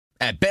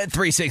At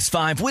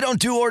Bet365, we don't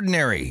do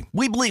ordinary.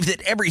 We believe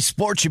that every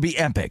sport should be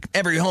epic.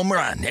 Every home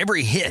run,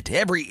 every hit,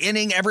 every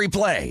inning, every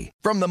play.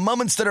 From the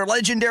moments that are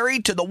legendary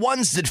to the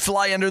ones that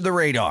fly under the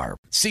radar.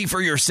 See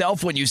for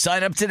yourself when you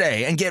sign up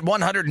today and get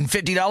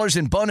 $150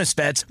 in bonus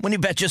bets when you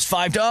bet just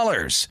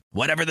 $5.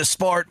 Whatever the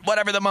sport,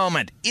 whatever the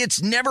moment,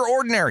 it's never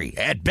ordinary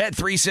at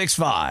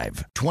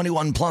Bet365.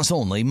 21 plus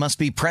only. Must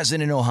be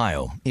present in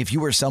Ohio. If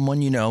you or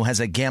someone you know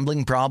has a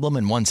gambling problem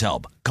and wants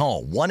help,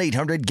 call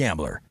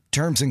 1-800-GAMBLER.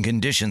 Terms and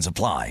conditions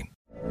apply.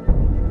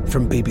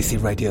 From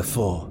BBC Radio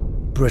 4,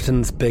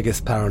 Britain's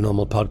biggest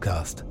paranormal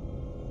podcast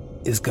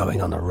is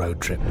going on a road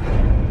trip.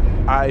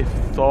 I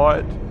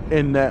thought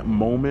in that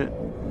moment,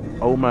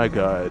 oh my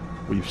God,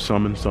 we've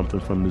summoned something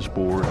from this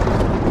board.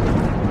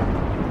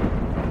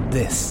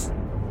 This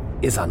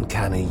is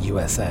Uncanny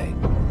USA.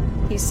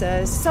 He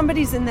says,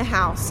 somebody's in the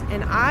house,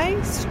 and I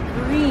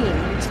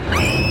screamed.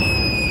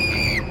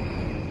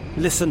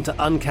 Listen to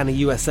Uncanny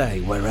USA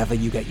wherever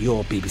you get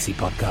your BBC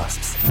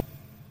podcasts,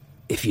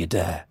 if you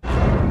dare.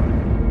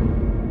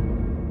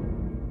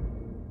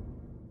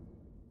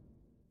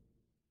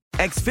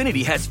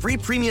 Xfinity has free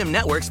premium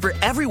networks for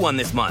everyone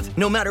this month,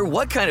 no matter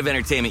what kind of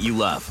entertainment you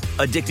love.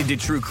 Addicted to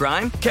true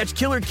crime? Catch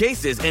killer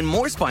cases and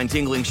more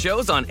spine-tingling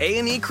shows on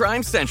A&E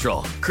Crime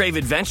Central. Crave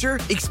adventure?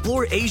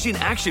 Explore Asian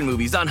action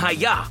movies on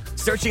Hi-YAH.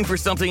 Searching for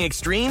something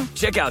extreme?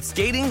 Check out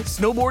skating,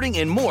 snowboarding,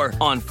 and more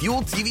on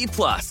Fuel TV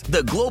Plus,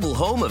 the global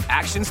home of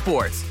action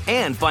sports.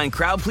 And find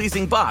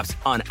crowd-pleasing bops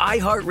on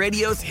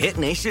iHeartRadio's Hit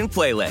Nation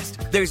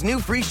playlist. There's new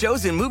free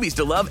shows and movies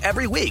to love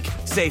every week.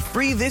 Say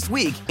free this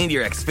week in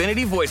your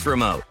Xfinity voice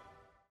remote.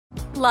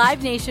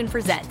 Live Nation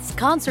presents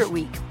Concert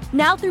Week.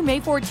 Now through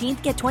May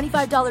 14th, get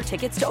 $25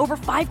 tickets to over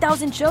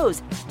 5,000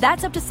 shows.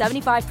 That's up to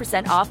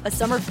 75% off a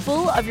summer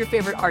full of your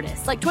favorite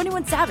artists like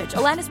 21 Savage,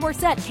 Alanis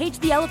Morissette, Cage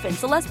the Elephant,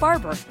 Celeste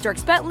Barber,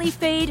 Dierks Bentley,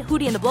 Fade,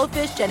 Hootie and the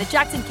Blowfish, Janet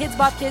Jackson, Kids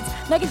Bop Kids,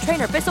 Meghan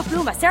Trainor, Bissell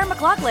Pluma, Sarah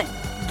McLachlan.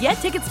 Get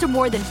tickets to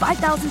more than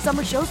 5,000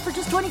 summer shows for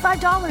just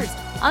 $25.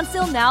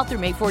 Until now through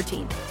May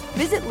 14th.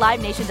 Visit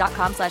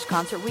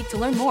LiveNation.com/Concert Week to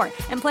learn more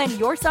and plan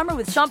your summer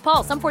with Sean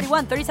Paul, Sum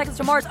 41, 30 Seconds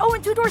to Mars,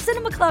 and Two Door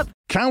Cinema Club.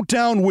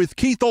 Countdown with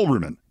Keith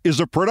Olbermann is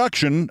a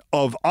production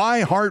of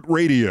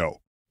iHeartRadio.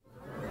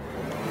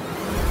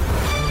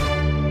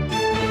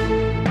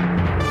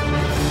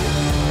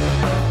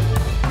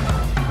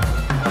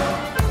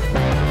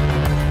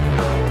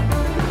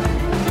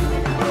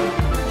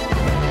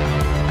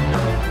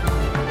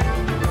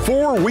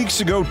 Four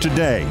weeks ago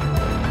today,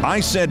 I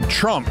said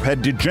Trump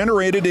had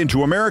degenerated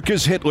into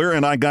America's Hitler,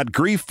 and I got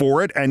grief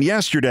for it. And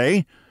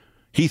yesterday,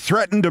 he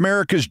threatened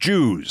America's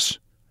Jews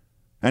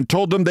and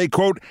told them they,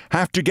 quote,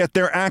 have to get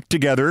their act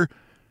together,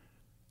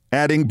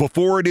 adding,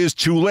 before it is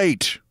too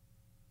late.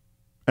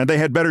 And they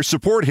had better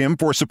support him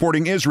for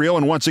supporting Israel.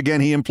 And once again,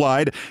 he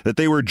implied that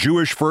they were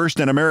Jewish first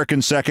and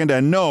American second.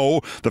 And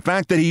no, the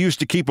fact that he used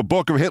to keep a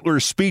book of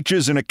Hitler's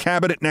speeches in a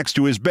cabinet next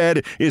to his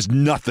bed is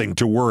nothing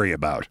to worry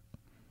about.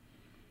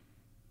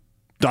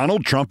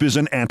 Donald Trump is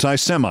an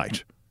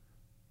anti-Semite.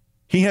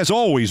 He has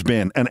always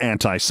been an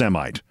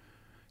anti-Semite.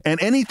 And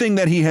anything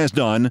that he has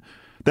done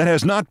that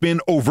has not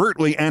been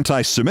overtly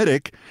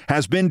anti-Semitic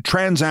has been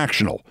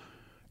transactional.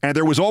 And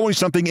there was always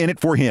something in it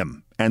for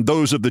him. And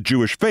those of the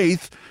Jewish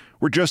faith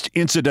were just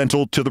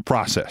incidental to the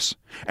process.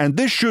 And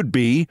this should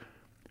be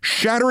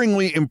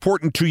shatteringly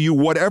important to you,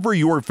 whatever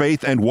your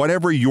faith and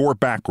whatever your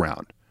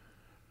background.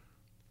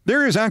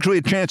 There is actually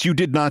a chance you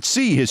did not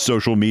see his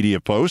social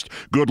media post.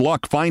 Good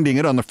luck finding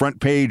it on the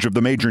front page of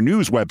the major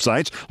news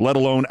websites, let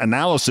alone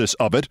analysis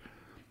of it.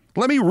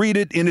 Let me read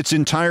it in its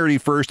entirety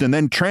first and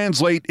then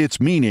translate its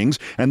meanings,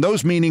 and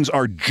those meanings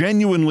are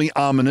genuinely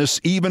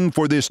ominous even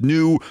for this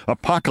new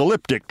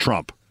apocalyptic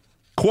Trump.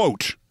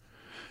 Quote,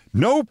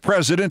 "No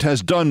president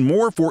has done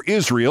more for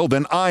Israel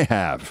than I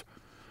have.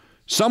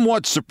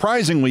 Somewhat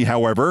surprisingly,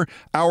 however,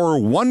 our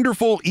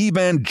wonderful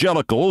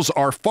evangelicals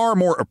are far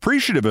more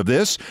appreciative of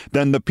this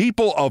than the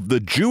people of the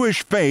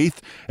Jewish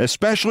faith,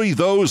 especially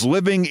those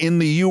living in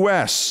the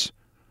U.S.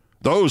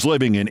 Those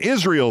living in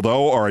Israel,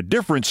 though, are a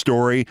different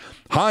story.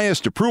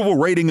 Highest approval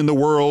rating in the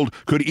world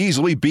could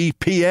easily be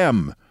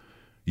PM.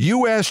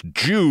 U.S.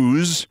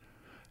 Jews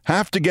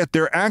have to get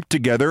their act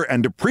together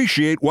and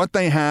appreciate what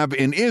they have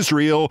in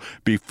Israel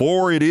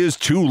before it is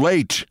too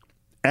late!"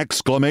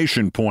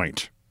 Exclamation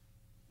point.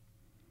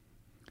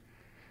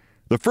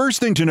 The first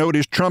thing to note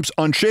is Trump's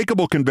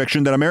unshakable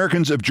conviction that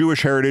Americans of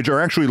Jewish heritage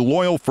are actually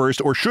loyal first,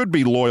 or should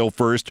be loyal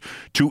first,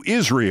 to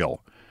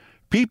Israel.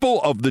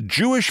 People of the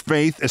Jewish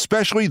faith,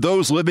 especially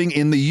those living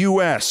in the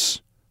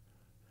U.S.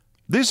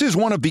 This is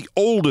one of the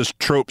oldest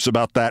tropes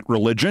about that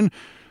religion,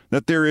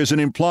 that there is an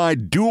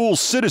implied dual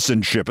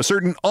citizenship, a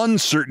certain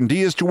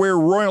uncertainty as to where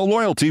royal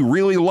loyalty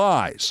really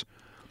lies.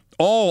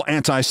 All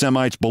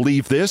anti-Semites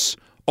believe this.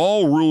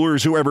 All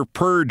rulers who ever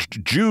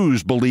purged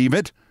Jews believe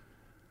it.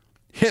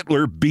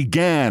 Hitler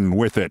began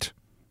with it.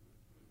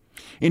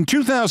 In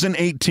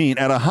 2018,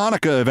 at a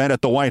Hanukkah event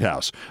at the White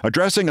House,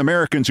 addressing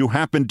Americans who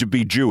happened to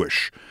be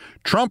Jewish,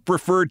 Trump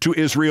referred to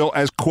Israel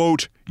as,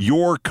 quote,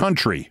 your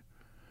country.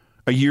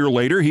 A year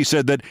later, he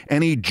said that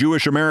any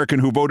Jewish American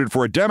who voted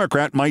for a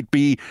Democrat might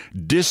be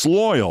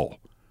disloyal.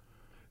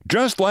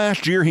 Just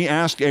last year, he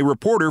asked a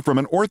reporter from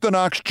an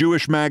Orthodox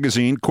Jewish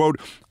magazine, quote,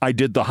 "I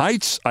did the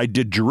Heights, I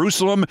did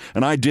Jerusalem,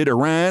 and I did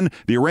Iran.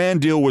 The Iran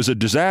deal was a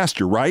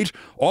disaster, right?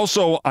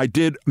 Also, I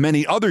did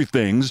many other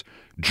things.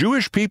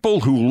 Jewish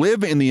people who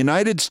live in the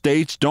United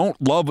States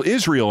don't love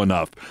Israel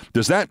enough.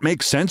 Does that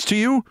make sense to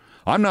you?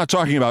 I'm not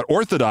talking about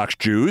Orthodox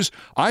Jews.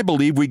 I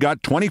believe we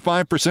got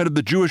 25% of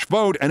the Jewish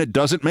vote, and it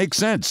doesn't make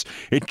sense.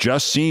 It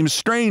just seems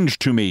strange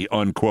to me,"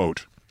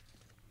 unquote.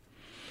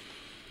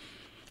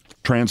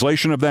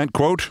 Translation of that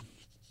quote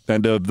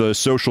and of the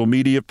social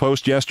media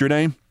post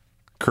yesterday,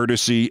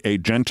 courtesy a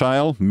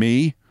Gentile,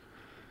 me.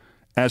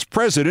 As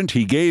president,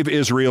 he gave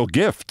Israel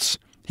gifts.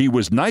 He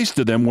was nice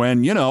to them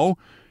when,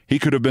 he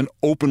could have been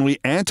openly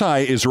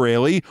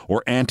anti-Israeli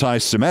or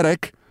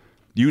anti-Semitic.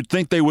 You'd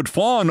think they would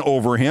fawn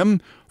over him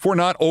for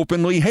not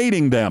openly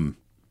hating them.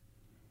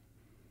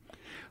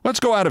 Let's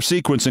go out of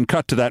sequence and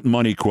cut to that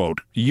money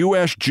quote.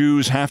 U.S.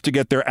 Jews have to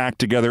get their act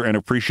together and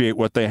appreciate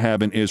what they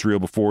have in Israel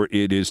before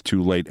it is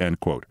too late, end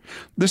quote.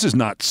 This is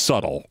not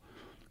subtle.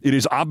 It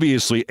is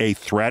obviously a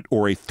threat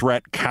or a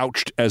threat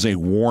couched as a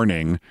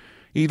warning.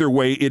 Either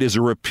way, it is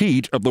a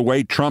repeat of the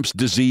way Trump's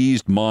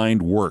diseased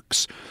mind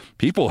works.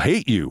 People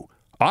hate you.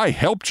 I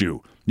helped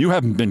you. You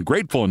haven't been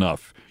grateful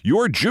enough.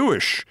 You're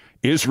Jewish.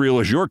 Israel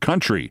is your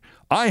country.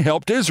 I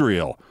helped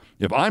Israel.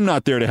 If I'm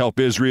not there to help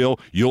Israel,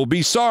 you'll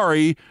be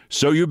sorry,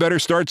 so you better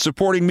start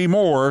supporting me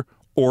more,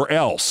 or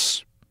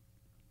else.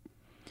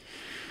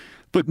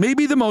 But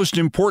maybe the most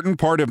important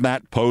part of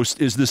that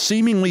post is the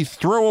seemingly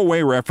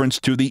throwaway reference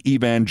to the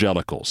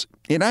evangelicals.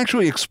 It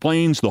actually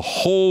explains the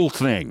whole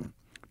thing.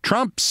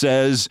 Trump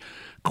says,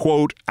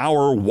 quote,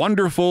 "our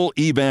wonderful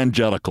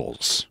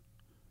evangelicals."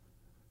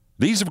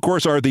 These, of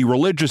course, are the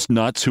religious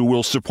nuts who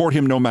will support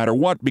him no matter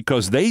what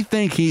because they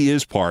think he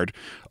is part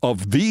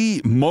of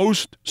the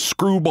most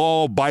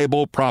screwball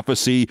Bible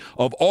prophecy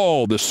of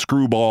all the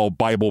screwball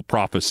Bible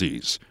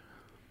prophecies.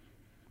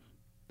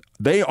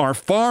 They are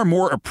far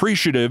more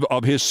appreciative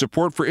of his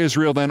support for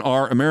Israel than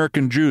are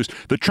American Jews.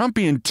 The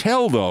Trumpian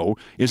tell, though,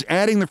 is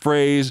adding the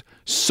phrase,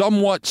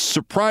 somewhat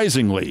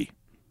surprisingly.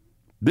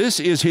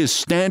 This is his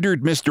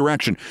standard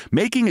misdirection,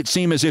 making it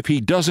seem as if he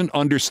doesn't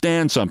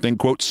understand something,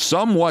 quote,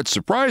 somewhat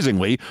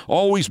surprisingly,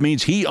 always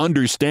means he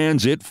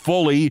understands it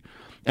fully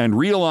and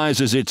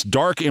realizes its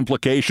dark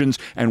implications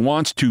and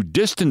wants to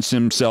distance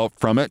himself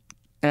from it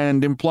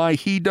and imply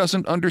he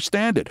doesn't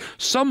understand it.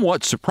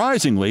 Somewhat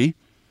surprisingly,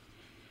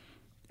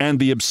 and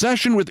the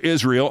obsession with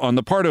Israel on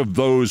the part of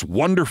those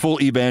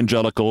wonderful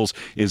evangelicals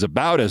is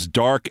about as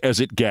dark as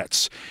it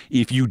gets.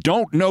 If you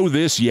don't know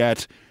this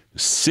yet,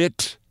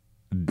 sit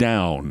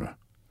down.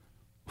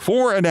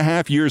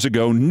 4.5 years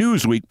ago,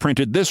 Newsweek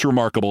printed this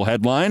remarkable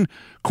headline,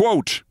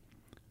 quote,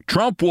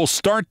 "Trump will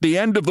start the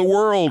end of the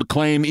world,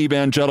 claim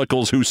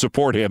evangelicals who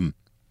support him."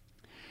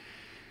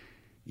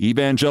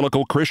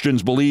 Evangelical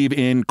Christians believe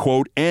in,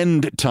 quote,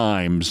 end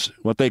times,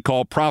 what they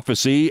call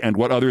prophecy and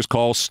what others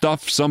call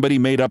stuff somebody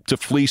made up to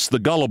fleece the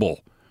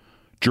gullible.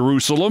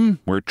 Jerusalem,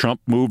 where Trump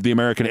moved the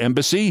American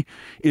embassy,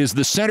 is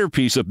the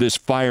centerpiece of this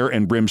fire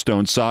and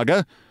brimstone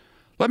saga.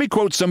 Let me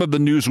quote some of the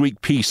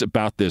Newsweek piece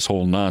about this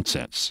whole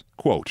nonsense.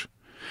 Quote,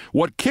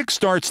 "What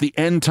kickstarts the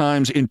end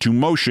times into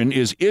motion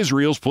is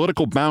Israel's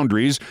political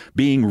boundaries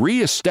being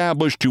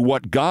reestablished to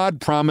what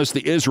God promised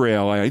the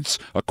Israelites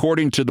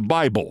according to the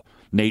Bible,"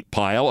 Nate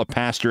Pyle, a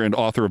pastor and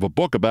author of a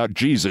book about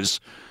Jesus,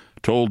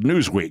 told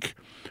Newsweek.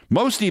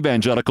 Most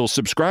evangelicals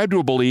subscribe to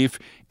a belief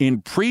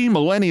in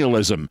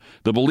premillennialism,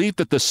 the belief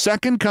that the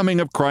second coming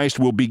of Christ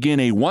will begin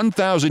a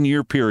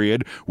 1,000-year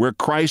period where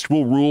Christ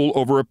will rule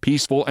over a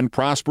peaceful and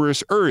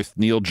prosperous earth,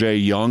 Neil J.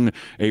 Young,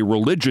 a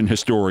religion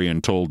historian,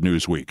 told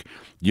Newsweek.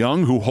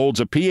 Young, who holds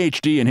a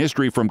Ph.D. in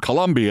history from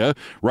Columbia,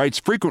 writes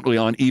frequently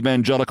on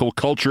evangelical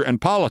culture and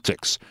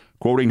politics.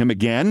 Quoting him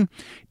again,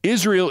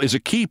 "Israel is a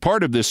key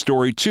part of this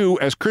story, too,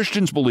 as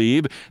Christians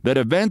believe that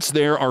events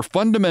there are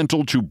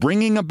fundamental to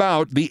bringing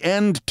about the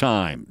end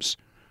times."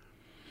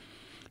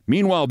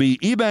 Meanwhile, the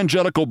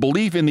evangelical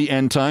belief in the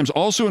end times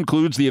also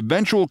includes the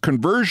eventual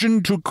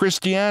conversion to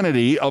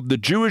Christianity of the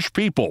Jewish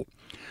people.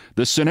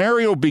 The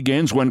scenario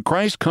begins when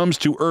Christ comes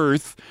to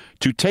earth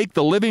to take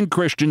the living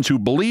Christians who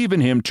believe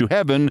in him to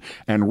heaven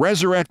and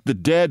resurrect the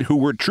dead who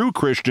were true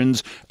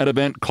Christians at an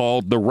event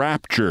called the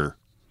rapture.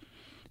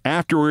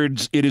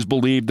 Afterwards, it is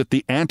believed that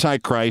the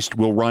Antichrist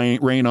will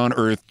reign on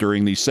earth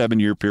during the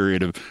 7-year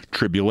period of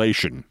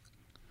tribulation.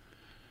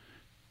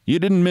 You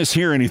didn't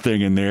mishear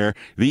anything in there.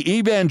 The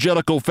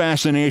evangelical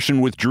fascination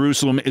with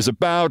Jerusalem is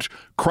about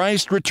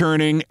Christ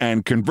returning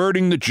and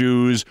converting the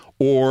Jews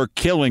or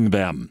killing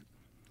them.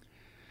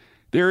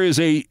 There is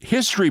a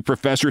history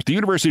professor at the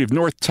University of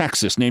North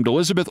Texas named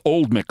Elizabeth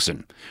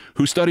Oldmixon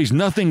who studies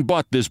nothing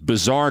but this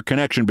bizarre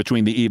connection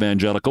between the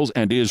evangelicals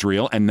and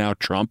Israel and now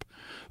Trump.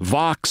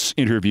 Vox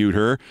interviewed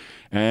her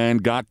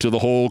and got to the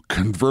whole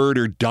convert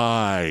or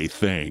die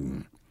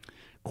thing.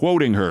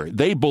 Quoting her,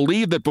 they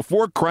believe that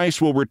before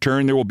Christ will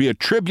return, there will be a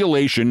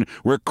tribulation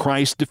where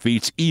Christ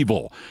defeats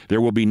evil.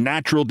 There will be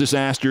natural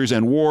disasters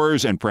and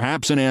wars and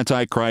perhaps an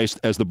antichrist,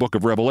 as the book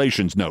of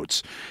Revelations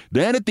notes.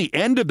 Then at the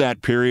end of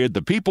that period,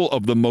 the people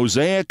of the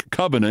Mosaic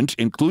covenant,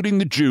 including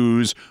the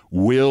Jews,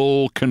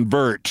 will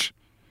convert.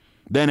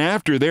 Then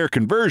after their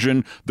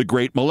conversion, the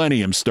great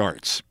millennium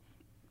starts.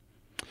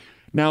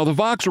 Now, the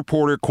Vox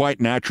reporter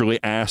quite naturally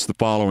asked the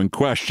following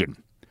question.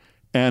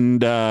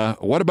 And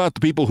what about the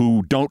people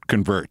who don't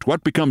convert?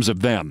 What becomes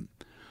of them?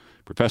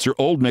 Professor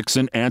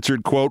Oldmixon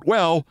answered, quote,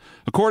 well,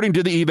 according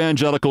to the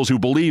evangelicals who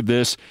believe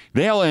this,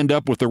 they'll end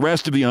up with the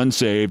rest of the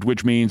unsaved,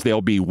 which means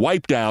they'll be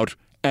wiped out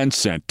and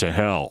sent to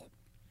hell.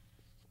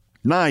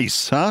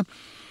 Nice, huh?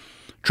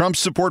 Trump's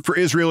support for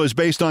Israel is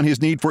based on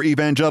his need for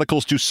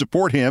evangelicals to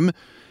support him,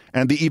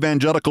 and the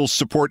evangelicals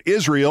support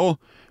Israel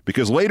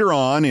because later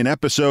on in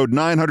episode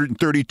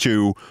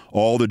 932,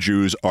 all the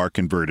Jews are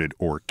converted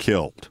or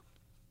killed.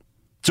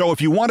 So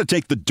if you want to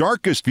take the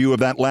darkest view of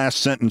that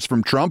last sentence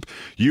from Trump,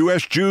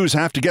 U.S. Jews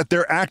have to get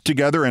their act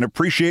together and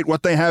appreciate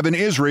what they have in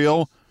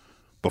Israel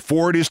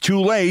before it is too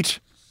late.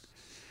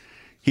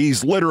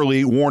 He's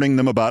literally warning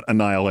them about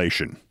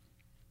annihilation.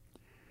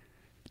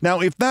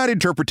 Now, if that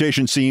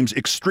interpretation seems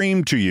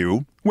extreme to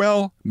you,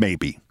 well,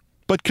 maybe.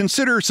 But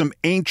consider some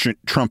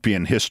ancient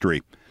Trumpian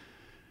history.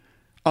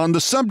 On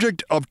the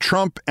subject of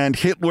Trump and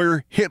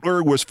Hitler,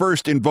 Hitler was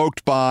first made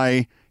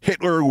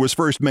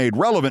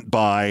relevant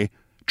by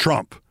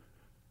Trump.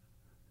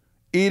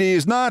 It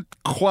is not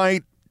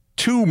quite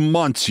 2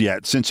 months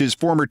yet since his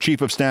former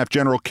Chief of Staff,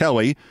 General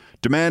Kelly,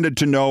 demanded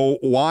to know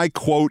why,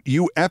 quote,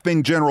 you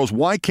effing generals,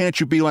 why can't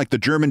you be like the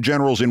German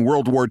generals in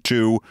World War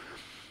II?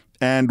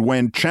 And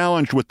when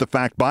challenged with the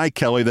fact by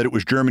Kelly that it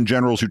was German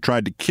generals who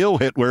tried to kill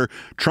Hitler,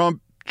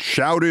 Trump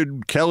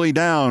shouted Kelly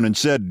down and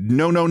said,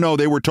 no,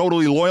 they were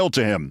totally loyal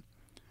to him.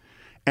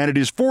 And it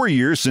is 4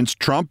 years since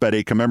Trump, at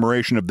a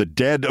commemoration of the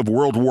dead of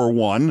World War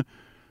I,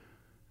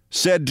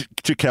 said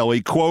to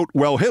Kelly, quote,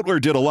 well, Hitler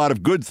did a lot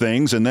of good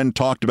things, and then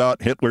talked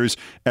about Hitler's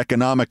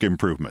economic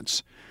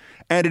improvements.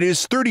 And it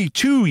is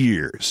 32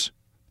 years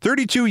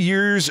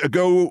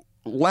ago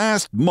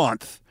last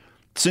month,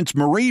 since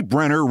Marie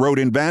Brenner wrote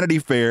in Vanity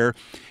Fair,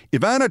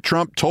 Ivana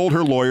Trump told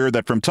her lawyer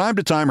that from time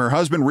to time her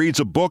husband reads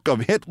a book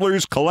of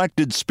Hitler's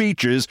collected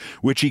speeches,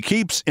 which he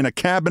keeps in a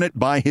cabinet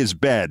by his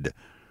bed.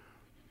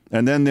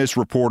 And then this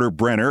reporter,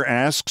 Brenner,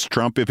 asks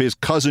Trump if his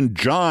cousin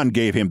John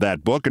gave him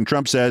that book, and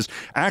Trump says,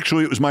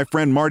 actually, it was my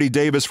friend Marty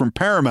Davis from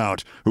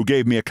Paramount who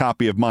gave me a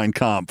copy of Mein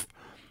Kampf.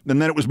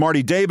 And then it was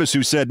Marty Davis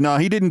who said, no,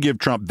 he didn't give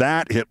Trump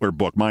that Hitler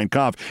book, Mein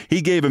Kampf. He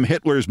gave him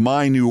Hitler's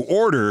My New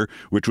Order,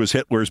 which was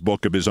Hitler's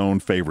book of his own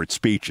favorite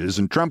speeches.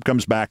 And Trump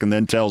comes back and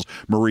then tells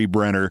Marie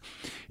Brenner,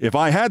 if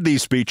I had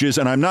these speeches,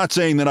 and I'm not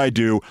saying that I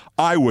do,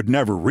 I would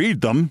never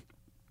read them.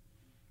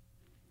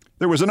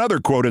 There was another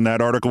quote in that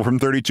article from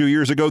 32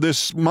 years ago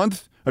this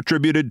month,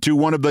 attributed to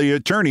one of the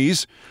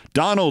attorneys.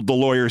 Donald, the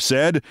lawyer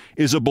said,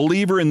 is a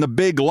believer in the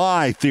big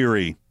lie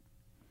theory.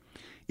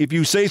 If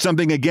you say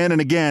something again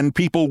and again,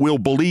 people will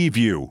believe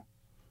you.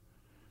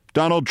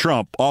 Donald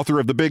Trump, author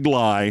of The Big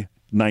Lie,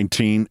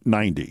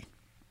 1990.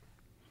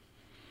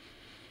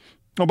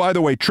 Oh, by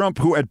the way, Trump,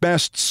 who at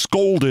best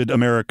scolded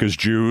America's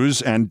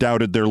Jews and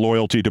doubted their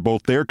loyalty to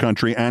both their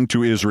country and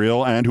to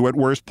Israel, and who at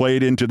worst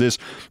played into this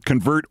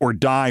convert or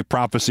die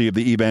prophecy of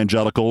the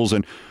evangelicals,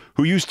 and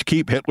who used to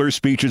keep Hitler's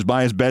speeches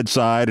by his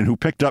bedside, and who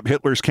picked up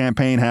Hitler's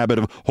campaign habit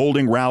of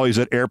holding rallies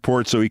at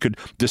airports so he could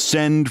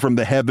descend from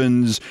the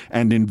heavens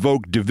and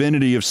invoke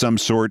divinity of some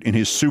sort in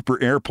his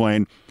super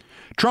airplane,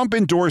 Trump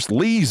endorsed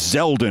Lee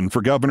Zeldin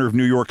for governor of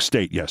New York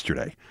State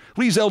yesterday.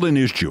 Lee Zeldin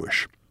is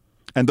Jewish.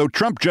 And though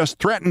Trump just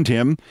threatened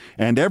him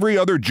and every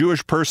other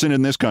Jewish person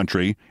in this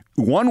country,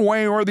 one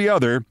way or the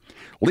other,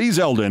 Lee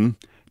Zeldin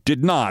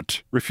did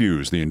not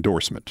refuse the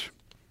endorsement.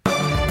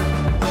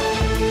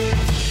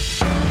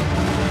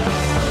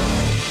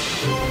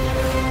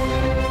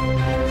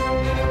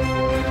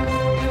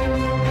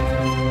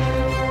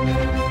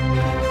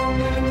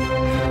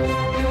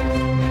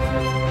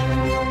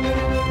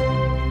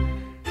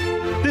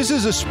 This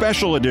is a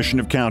special edition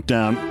of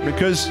Countdown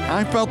because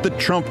I felt that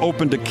Trump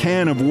opened a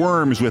can of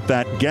worms with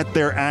that "get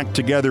their act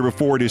together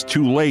before it is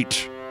too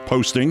late"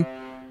 posting.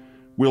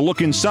 We'll look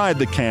inside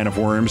the can of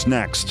worms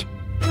next.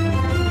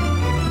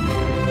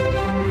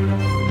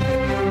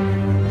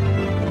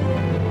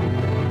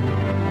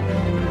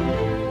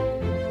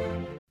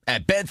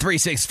 At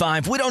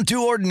Bet365, we don't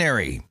do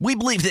ordinary. We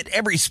believe that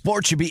every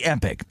sport should be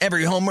epic.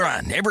 Every home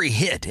run, every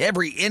hit,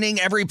 every inning,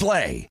 every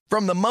play.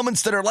 From the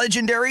moments that are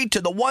legendary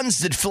to the ones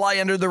that fly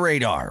under the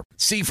radar.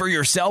 See for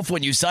yourself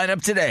when you sign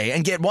up today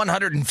and get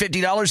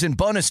 $150 in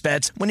bonus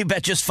bets when you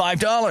bet just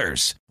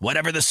 $5.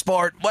 Whatever the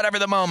sport, whatever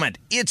the moment,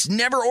 it's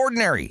never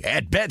ordinary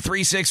at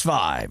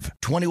Bet365.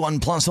 21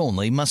 plus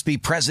only. Must be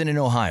present in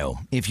Ohio.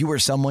 If you or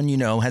someone you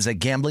know has a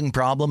gambling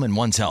problem and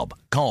wants help,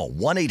 call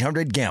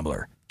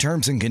 1-800-GAMBLER.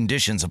 Terms and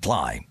conditions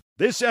apply.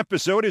 This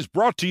episode is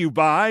brought to you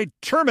by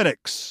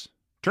Terminix.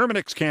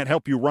 Terminix can't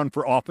help you run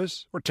for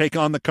office or take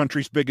on the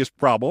country's biggest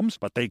problems,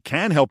 but they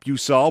can help you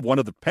solve one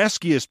of the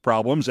peskiest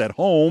problems at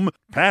home,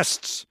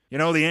 pests. You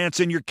know, the ants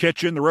in your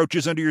kitchen, the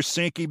roaches under your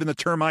sink, even the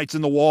termites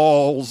in the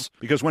walls.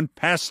 Because when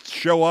pests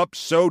show up,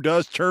 so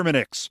does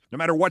Terminix. No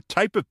matter what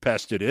type of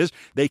pest it is,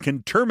 they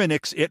can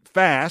Terminix it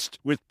fast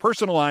with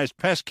personalized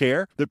pest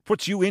care that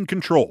puts you in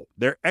control.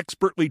 Their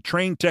expertly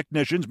trained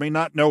technicians may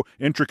not know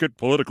intricate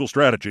political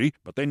strategy,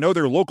 but they know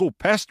their local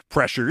pest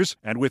pressures,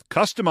 and with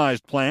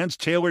customized plans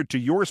tailored to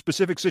your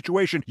specific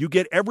situation, you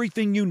get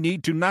everything you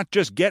need to not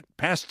just get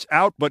pests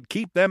out, but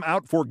keep them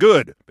out for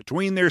good.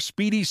 Between their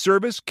speedy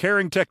service,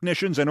 caring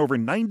technicians, and over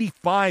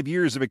 95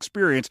 years of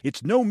experience,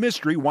 it's no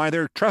mystery why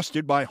they're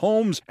trusted by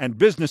homes and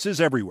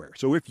businesses everywhere.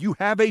 So if you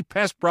have a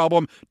pest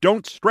problem,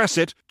 don't stress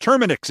it,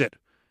 Terminix it.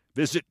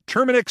 Visit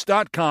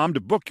Terminix.com to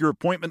book your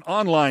appointment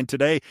online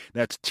today.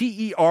 That's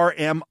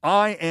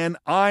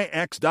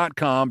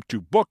TERMINIX.com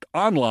to book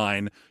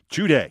online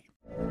today.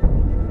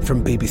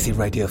 From BBC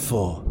Radio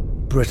 4,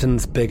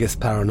 Britain's biggest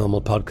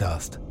paranormal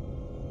podcast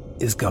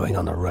is going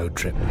on a road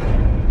trip.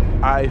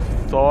 I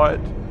thought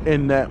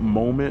in that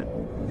moment,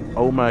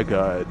 oh my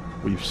God,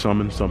 we've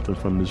summoned something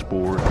from this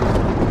board.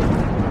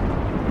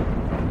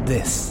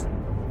 This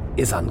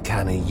is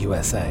Uncanny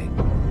USA.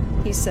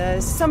 He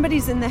says,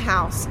 somebody's in the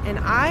house, and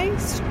I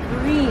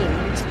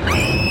screamed.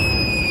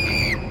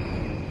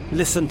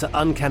 Listen to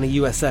Uncanny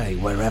USA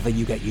wherever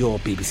you get your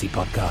BBC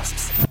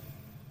podcasts,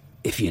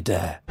 if you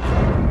dare.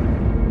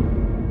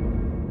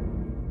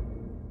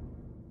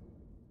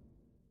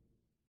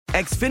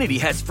 Xfinity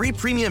has free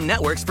premium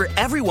networks for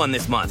everyone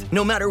this month,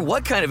 no matter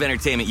what kind of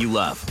entertainment you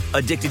love.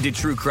 Addicted to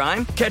true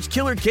crime? Catch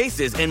killer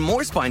cases and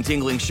more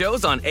spine-tingling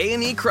shows on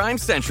A&E Crime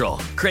Central.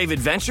 Crave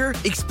adventure?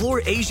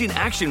 Explore Asian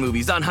action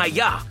movies on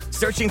Hi-YAH.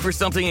 Searching for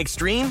something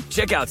extreme?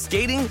 Check out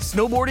skating,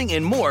 snowboarding,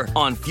 and more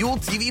on Fuel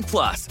TV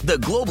Plus, the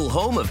global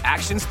home of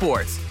action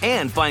sports.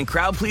 And find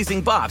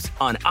crowd-pleasing bops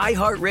on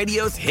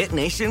iHeartRadio's Hit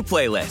Nation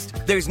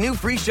playlist. There's new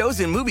free shows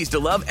and movies to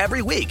love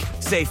every week.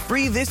 Say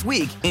free this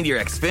week in your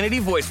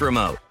Xfinity voice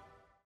remote.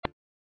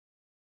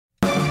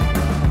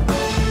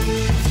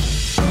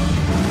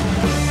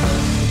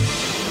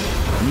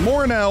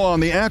 More now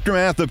on the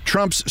aftermath of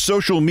Trump's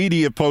social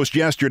media post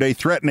yesterday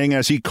threatening,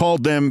 as he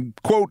called them,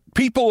 quote,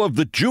 people of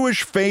the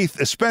Jewish faith,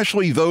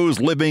 especially those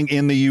living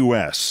in the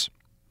U.S.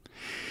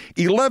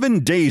 11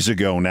 days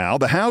ago now,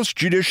 the House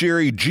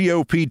Judiciary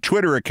GOP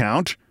Twitter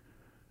account,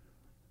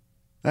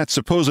 that's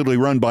supposedly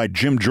run by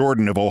Jim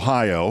Jordan of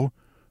Ohio,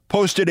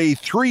 posted a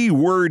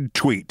 3-word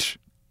tweet.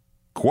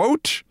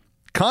 Quote,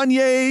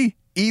 Kanye,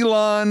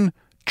 Elon,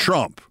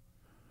 Trump.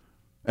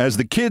 As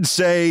the kids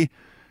say,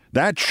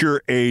 that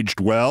sure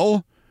aged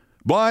well,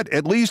 but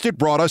at least it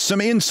brought us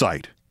some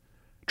insight.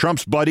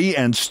 Trump's buddy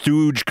and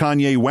stooge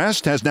Kanye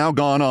West has now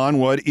gone on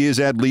what is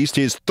at least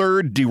his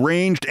third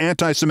deranged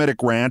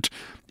anti-Semitic rant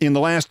in the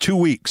last 2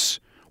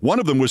 weeks. One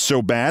of them was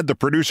so bad, the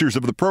producers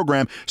of the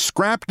program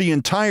scrapped the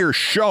entire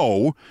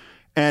show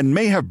and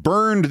may have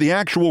burned the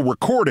actual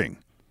recording.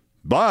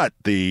 But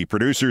the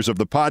producers of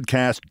the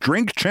podcast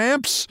Drink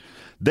Champs,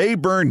 they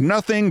burned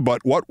nothing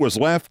but what was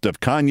left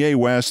of Kanye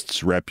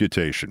West's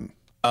reputation.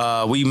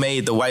 We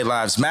made the White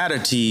Lives Matter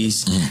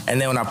tees,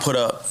 and then when I put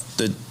up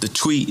the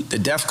tweet, the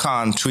DEF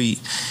CON tweet,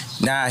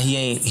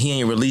 he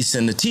ain't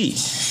releasing the tee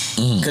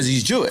because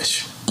he's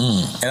Jewish.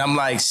 And I'm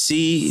like,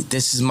 see,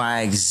 this is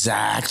my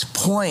exact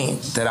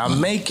point that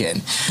I'm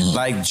making.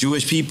 Like,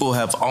 Jewish people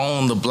have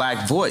owned the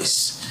black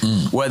voice,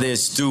 whether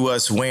it's through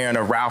us wearing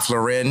a Ralph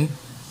Lauren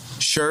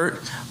shirt,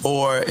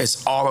 or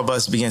it's all of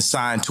us being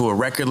signed to a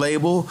record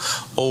label,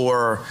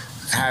 or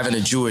having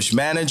a Jewish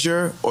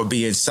manager, or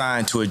being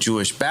signed to a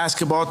Jewish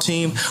basketball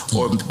team,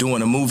 or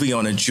doing a movie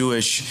on a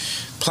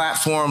Jewish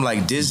platform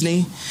like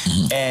Disney.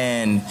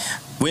 And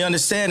we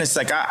understand, it's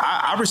like,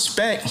 I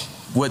respect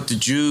what the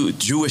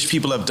Jewish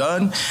people have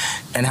done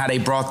and how they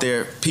brought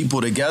their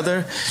people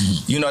together.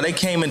 You know, they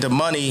came into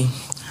money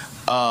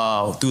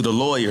through the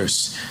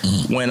lawyers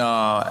when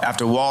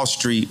after Wall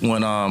Street,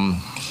 when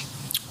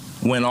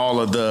all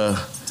of the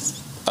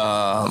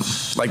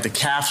like the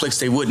Catholics,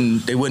 they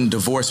wouldn't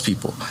divorce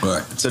people.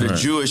 Right. So the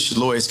Jewish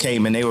lawyers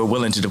came and they were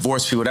willing to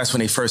divorce people. That's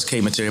when they first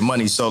came into their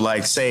money. So,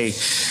 like, say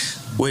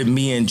with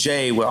me and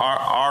Jay, with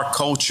our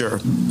culture,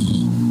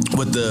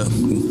 with the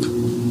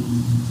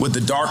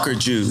darker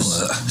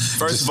Jews.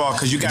 First of all,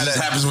 because you got to. This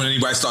happens when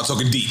anybody starts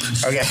talking deep.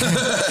 Okay.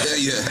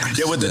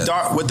 With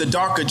the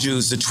darker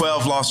Jews, the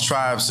 12 lost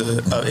tribes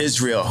of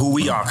Israel, who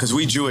we are, because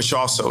we Jewish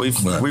also. We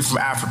from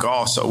Africa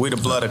also. We're the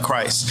blood of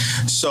Christ.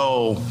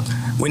 So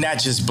we're not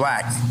just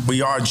black.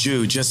 We are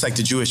Jew, just like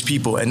the Jewish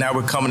people. And now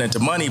we're coming into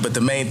money. But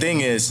the main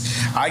thing is,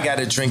 I got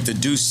to drink the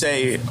Douce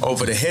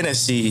over the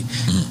Hennessy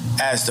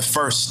as the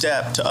first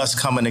step to us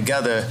coming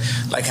together,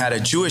 like how the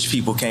Jewish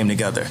people came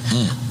together.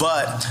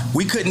 But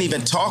we couldn't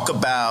even talk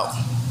about.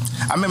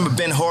 I remember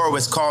Ben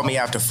Horowitz called me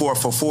after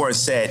 444 and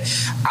said,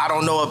 I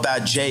don't know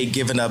about Jay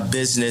giving up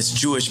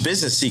Jewish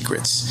business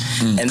secrets.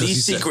 And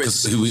these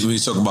secrets. We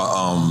talk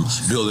about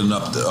building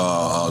up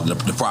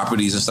the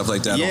properties and stuff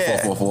like that on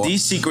 444.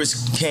 These secrets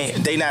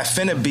they not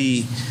finna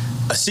be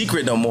a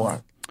secret no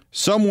more.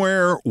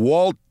 Somewhere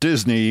Walt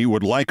Disney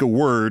would like a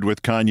word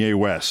with Kanye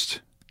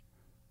West.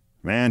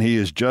 Man, he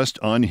is just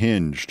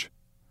unhinged.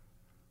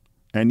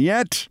 And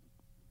yet,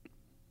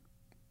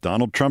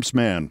 Donald Trump's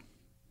man.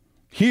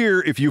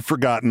 Here, if you've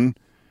forgotten,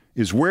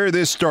 is where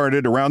this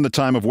started around the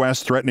time of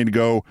West threatening to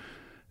go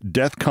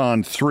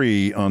DEFCON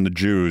 3 on the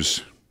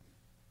Jews.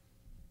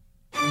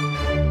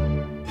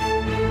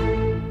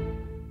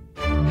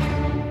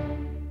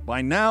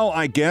 By now,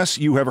 I guess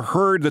you have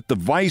heard that the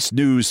Vice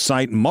News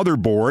site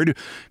Motherboard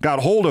got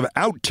hold of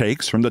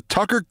outtakes from the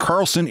Tucker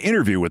Carlson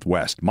interview with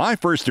West. My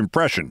first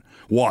impression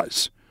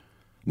was,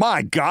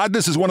 my God,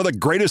 this is one of the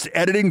greatest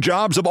editing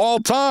jobs of all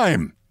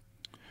time.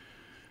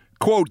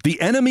 Quote,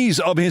 the enemies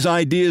of his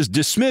ideas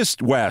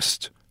dismissed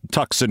West,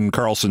 Tucson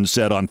Carlson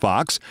said on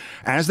Fox,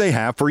 as they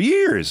have for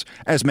years,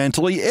 as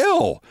mentally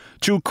ill,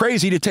 too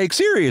crazy to take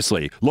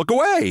seriously. Look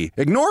away,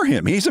 ignore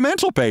him, he's a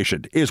mental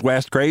patient. Is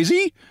West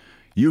crazy?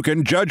 You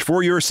can judge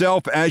for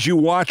yourself as you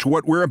watch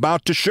what we're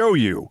about to show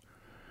you.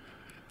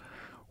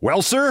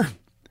 Well, sir,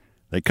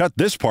 they cut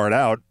this part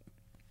out.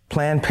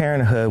 Planned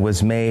Parenthood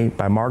was made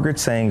by Margaret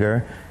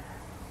Sanger,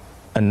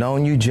 a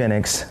known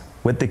eugenics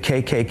with the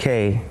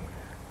KKK,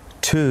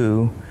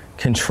 to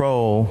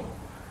control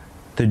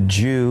the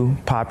Jew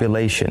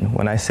population.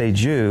 When I say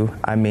Jew,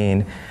 I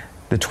mean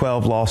the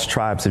 12 lost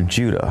tribes of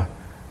Judah,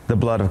 the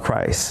blood of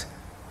Christ,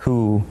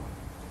 who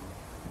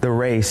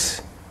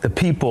the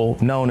people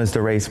known as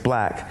the race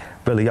black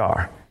really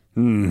are.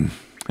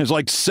 There's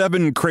like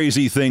 7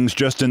 crazy things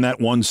just in that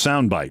one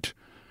soundbite.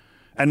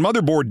 And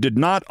Motherboard did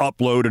not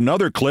upload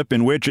another clip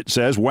in which it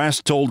says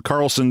West told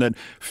Carlson that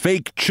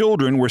fake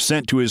children were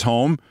sent to his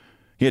home.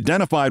 He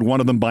identified one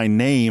of them by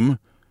name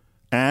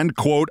and,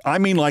 quote, I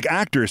mean like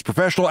actors,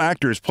 professional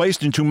actors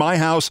placed into my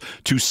house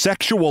to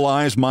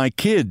sexualize my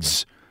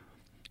kids.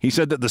 He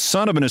said that the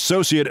son of an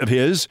associate of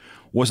his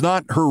was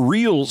not her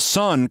real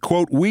son.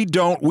 Quote, we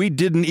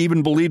didn't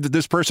even believe that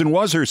this person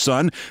was her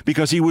son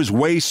because he was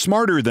way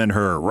smarter than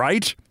her,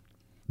 right?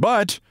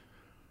 But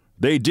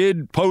they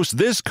did post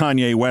this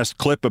Kanye West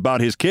clip about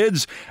his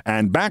kids,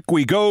 and back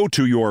we go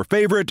to your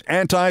favorite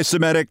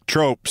anti-Semitic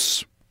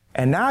tropes.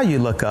 And now you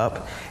look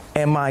up,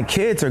 and my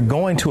kids are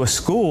going to a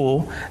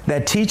school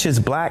that teaches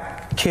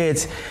black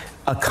kids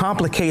a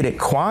complicated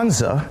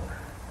Kwanzaa.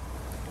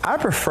 I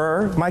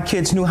prefer my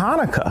kids knew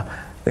Hanukkah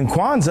than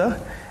Kwanzaa.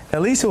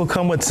 At least it will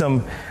come with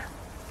some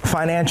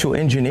financial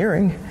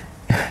engineering.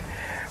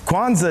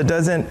 Kwanzaa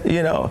doesn't,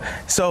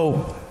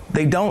 so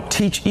they don't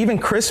teach even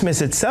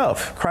Christmas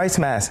itself, Christ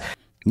Mass.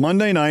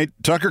 Monday night,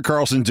 Tucker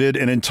Carlson did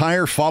an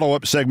entire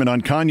follow-up segment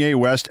on Kanye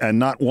West, and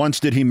not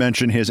once did he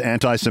mention his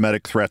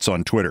anti-Semitic threats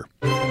on Twitter.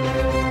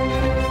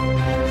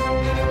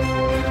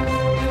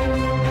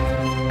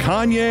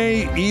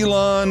 Kanye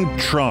Elon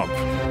Trump.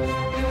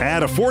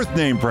 Add a fourth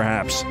name,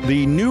 perhaps.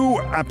 The New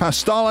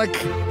Apostolic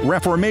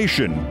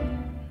Reformation.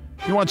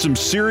 You want some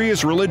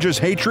serious religious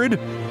hatred?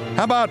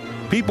 How about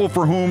people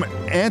for whom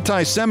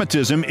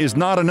anti-Semitism is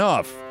not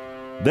enough?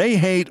 They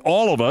hate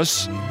all of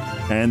us,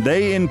 and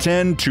they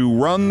intend to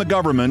run the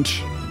government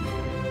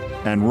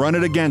and run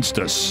it against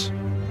us.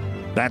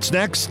 That's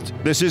next.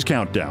 This is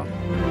Countdown.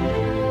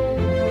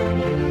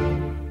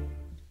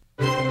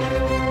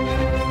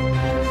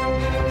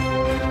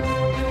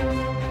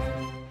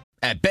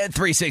 At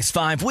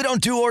Bet365, we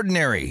don't do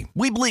ordinary.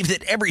 We believe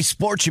that every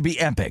sport should be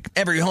epic.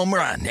 Every home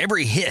run,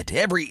 every hit,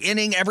 every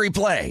inning, every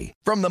play.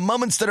 From the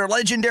moments that are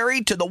legendary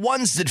to the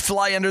ones that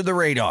fly under the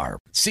radar.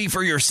 See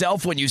for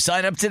yourself when you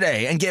sign up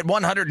today and get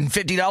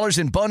 $150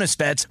 in bonus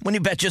bets when you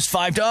bet just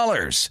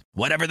 $5.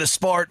 Whatever the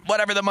sport,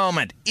 whatever the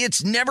moment,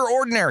 it's never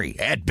ordinary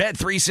at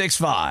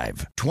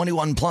Bet365.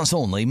 21 plus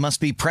only. Must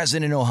be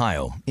present in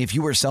Ohio. If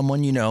you or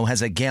someone you know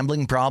has a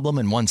gambling problem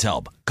and wants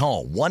help,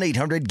 call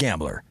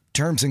 1-800-GAMBLER.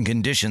 Terms and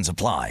conditions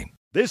apply.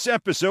 This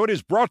episode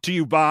is brought to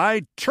you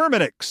by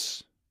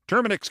Terminix.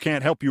 Terminix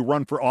can't help you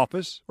run for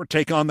office or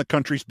take on the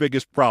country's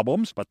biggest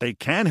problems, but they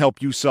can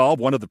help you solve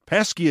one of the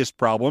peskiest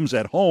problems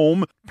at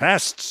home,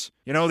 pests.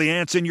 You know, the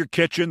ants in your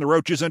kitchen, the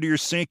roaches under your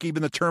sink,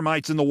 even the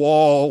termites in the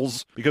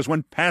walls. Because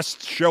when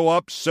pests show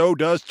up, so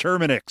does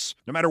Terminix.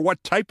 No matter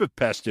what type of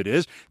pest it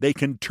is, they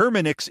can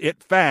Terminix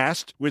it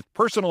fast with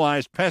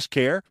personalized pest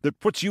care that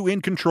puts you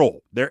in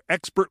control. Their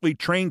expertly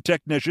trained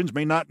technicians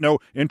may not know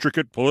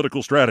intricate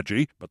political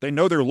strategy, but they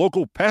know their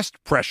local pest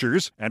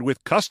pressures, and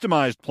with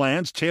customized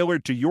plans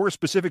tailored to your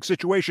specific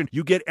situation,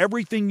 you get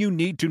everything you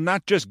need to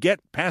not just get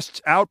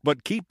pests out,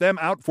 but keep them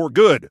out for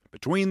good.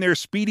 Between their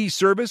speedy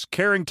service,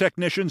 caring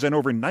technicians, and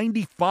over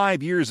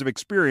 95 years of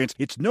experience,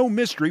 it's no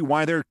mystery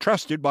why they're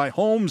trusted by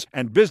homes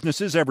and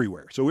businesses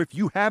everywhere. So if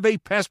you have a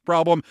pest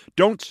problem,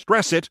 don't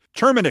stress it,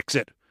 Terminix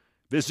it.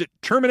 Visit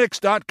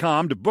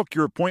Terminix.com to book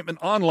your appointment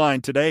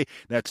online today.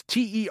 That's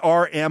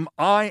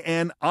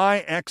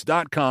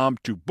TERMINIX.com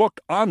to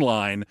book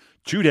online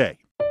today.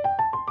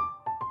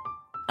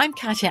 I'm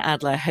Katya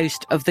Adler,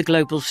 host of The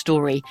Global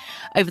Story.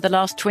 Over the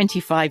last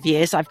 25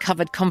 years, I've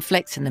covered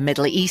conflicts in the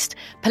Middle East,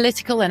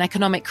 political and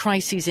economic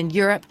crises in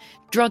Europe,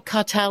 drug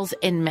cartels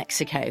in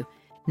Mexico.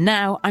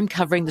 Now I'm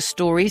covering the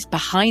stories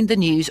behind the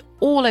news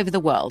all over the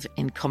world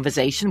in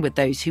conversation with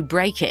those who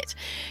break it.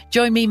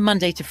 Join me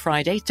Monday to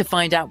Friday to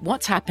find out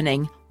what's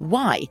happening,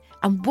 why,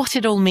 and what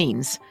it all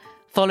means.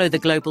 Follow The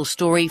Global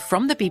Story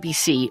from the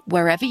BBC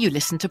wherever you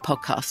listen to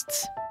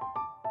podcasts.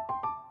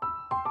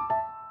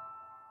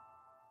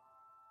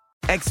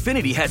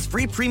 Xfinity has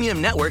free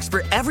premium networks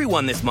for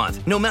everyone this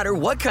month, no matter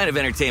what kind of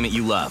entertainment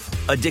you love.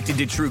 Addicted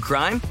to true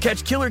crime?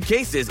 Catch killer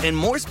cases and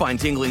more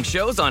spine-tingling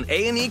shows on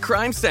A&E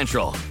Crime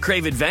Central.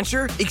 Crave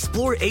adventure?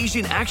 Explore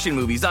Asian action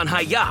movies on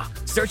Hi-YAH.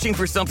 Searching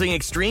for something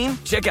extreme?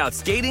 Check out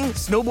skating,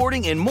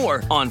 snowboarding, and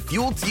more on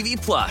Fuel TV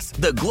Plus,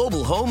 the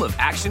global home of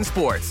action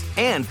sports.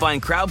 And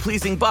find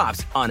crowd-pleasing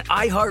bops on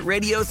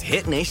iHeartRadio's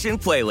Hit Nation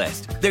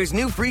playlist. There's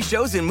new free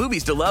shows and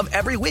movies to love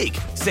every week.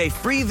 Say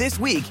free this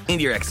week in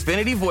your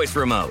Xfinity voice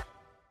remote.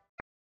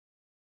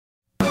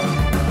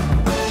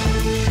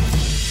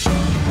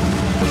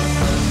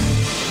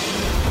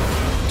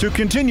 To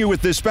continue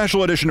with this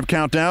special edition of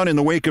Countdown in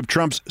the wake of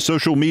Trump's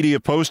social media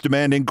post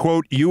demanding,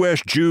 quote,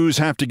 U.S. Jews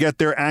have to get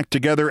their act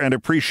together and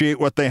appreciate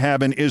what they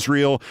have in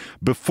Israel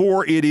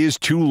before it is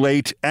too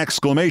late,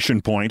 exclamation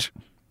point.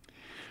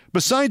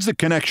 Besides the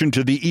connection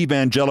to the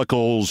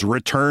evangelicals'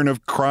 return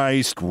of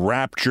Christ,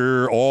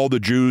 rapture, all the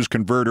Jews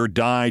convert or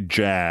die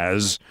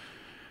jazz,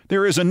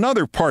 there is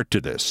another part to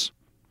this.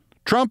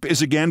 Trump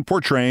is again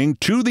portraying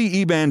to the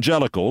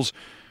evangelicals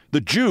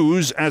the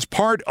Jews as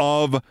part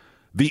of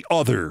the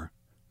other.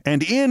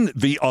 And in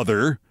the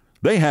other,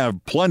 they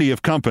have plenty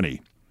of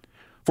company.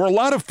 For a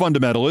lot of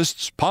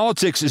fundamentalists,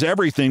 politics is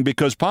everything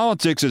because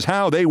politics is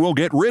how they will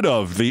get rid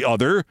of the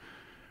other,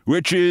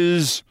 which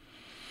is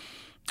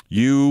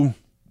you,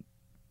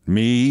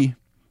 me,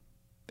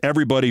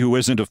 everybody who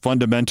isn't a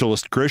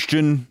fundamentalist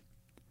Christian.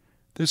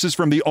 This is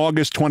from the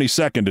August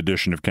 22nd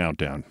edition of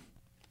Countdown.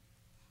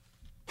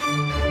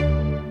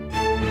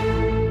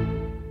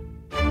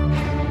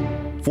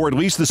 For at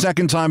least the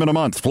second time in a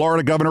month,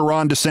 Florida Governor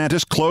Ron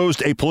DeSantis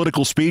closed a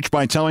political speech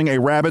by telling a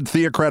rabid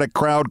theocratic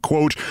crowd,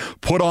 quote,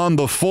 put on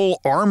the full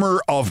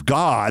armor of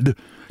God,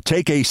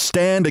 take a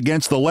stand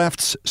against the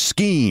left's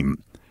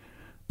scheme.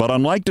 But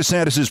unlike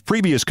DeSantis'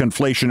 previous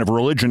conflation of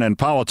religion and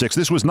politics,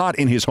 this was not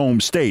in his home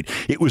state.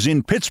 It was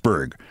in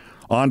Pittsburgh,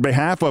 on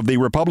behalf of the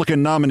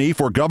Republican nominee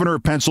for governor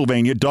of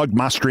Pennsylvania, Doug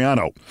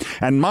Mastriano.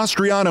 And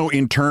Mastriano,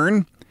 in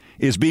turn,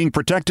 is being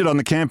protected on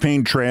the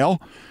campaign trail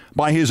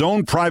by his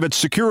own private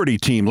security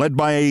team, led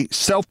by a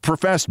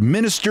self-professed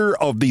minister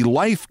of the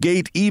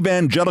Lifegate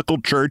Evangelical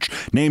Church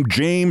named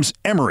James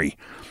Emery.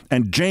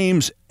 And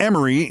James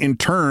Emery, in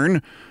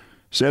turn,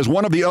 says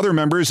one of the other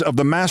members of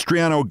the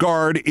Mastriano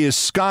Guard is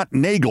Scott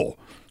Nagel,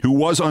 who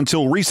was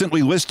until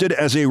recently listed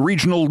as a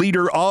regional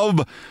leader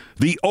of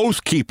the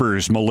Oath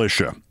Keepers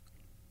militia.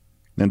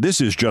 And this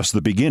is just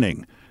the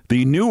beginning.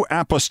 The New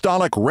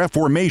Apostolic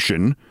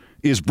Reformation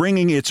is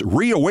bringing its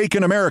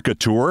Reawaken America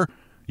tour.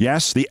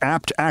 Yes, the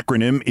apt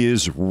acronym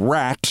is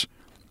RAT,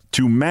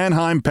 to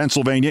Manheim,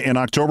 Pennsylvania in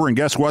October. And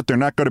guess what? They're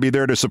not going to be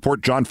there to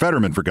support John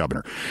Fetterman for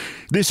governor.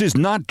 This is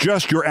not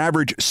just your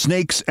average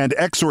snakes and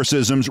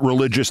exorcisms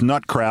religious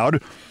nut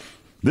crowd.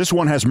 This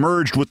one has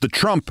merged with the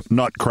Trump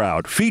nut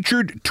crowd.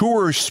 Featured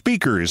tour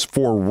speakers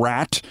for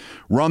RAT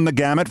run the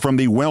gamut from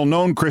the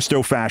well-known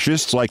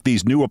Christo-fascists like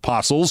these new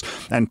apostles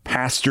and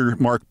Pastor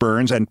Mark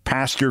Burns and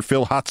Pastor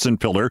Phil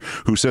Hotzenpiller,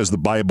 who says the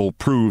Bible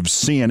proves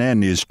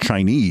CNN is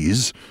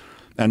Chinese,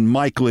 and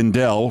Mike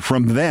Lindell.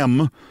 From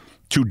them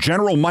to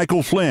General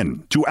Michael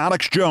Flynn, to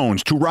Alex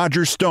Jones, to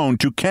Roger Stone,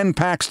 to Ken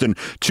Paxton,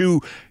 to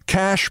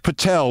Kash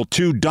Patel,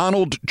 to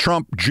Donald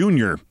Trump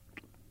Jr.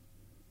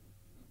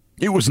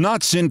 It was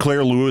not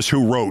Sinclair Lewis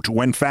who wrote,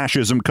 when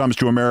fascism comes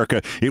to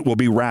America, it will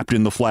be wrapped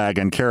in the flag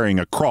and carrying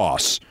a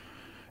cross.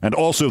 And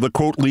also the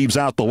quote leaves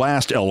out the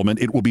last element,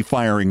 it will be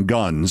firing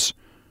guns.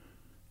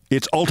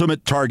 Its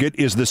ultimate target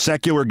is the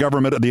secular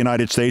government of the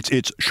United States.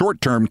 Its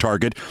short-term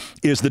target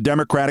is the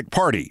Democratic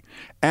Party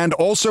and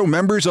also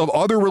members of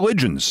other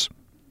religions.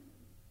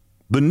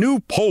 The new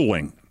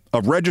polling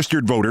of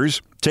registered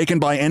voters taken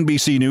by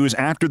NBC News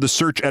after the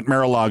search at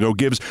Mar-a-Lago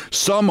gives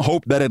some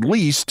hope that at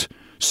least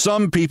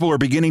some people are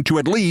beginning to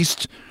at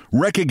least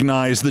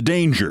recognize the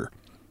danger.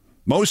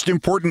 Most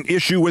important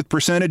issue with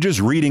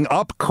percentages, reading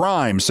up: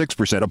 crime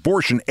 6%,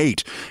 abortion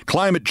 8%,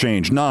 climate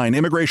change 9%,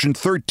 immigration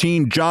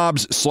 13%,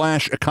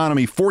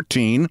 jobs/economy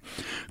 14%,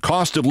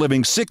 cost of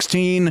living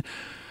 16%,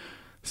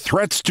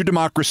 threats to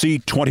democracy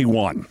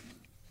 21%.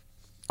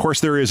 Of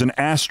course, there is an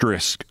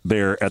asterisk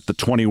there at the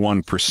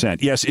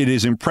 21%. Yes, it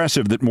is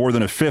impressive that more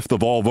than a fifth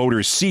of all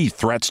voters see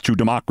threats to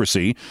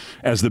democracy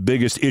as the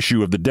biggest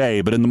issue of the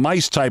day. But in the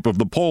mice type of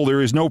the poll,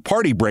 there is no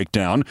party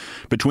breakdown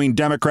between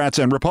Democrats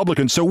and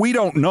Republicans. So we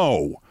don't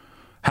know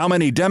how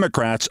many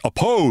Democrats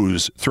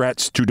oppose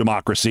threats to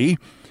democracy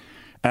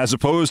as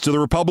opposed to the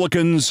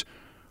Republicans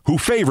who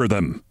favor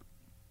them.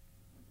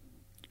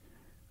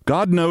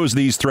 God knows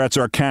these threats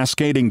are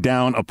cascading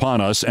down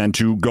upon us, and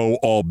to go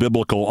all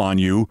biblical on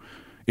you,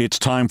 it's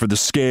time for the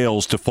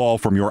scales to fall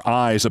from your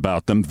eyes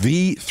about them.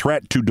 The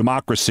threat to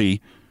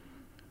democracy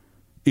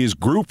is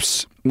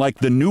groups like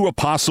the New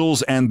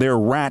Apostles and their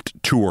RAT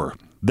tour.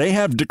 They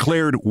have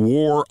declared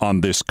war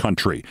on this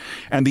country.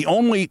 And the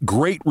only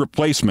great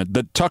replacement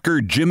that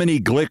Tucker Jiminy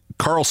Glick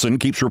Carlson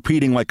keeps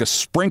repeating like a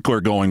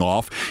sprinkler going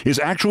off is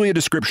actually a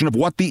description of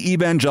what the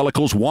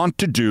evangelicals want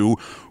to do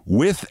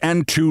with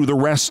and to the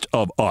rest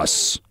of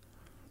us.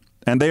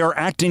 And they are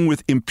acting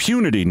with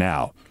impunity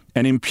now.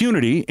 An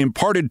impunity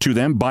imparted to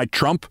them by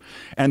Trump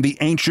and the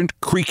ancient,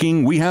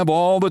 creaking, we have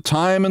all the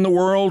time in the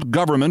world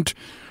government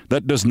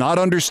that does not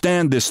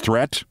understand this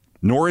threat,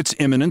 nor its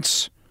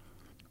imminence.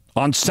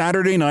 On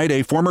Saturday night,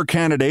 a former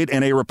candidate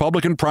in a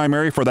Republican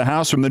primary for the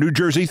House from the New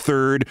Jersey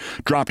 3rd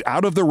dropped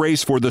out of the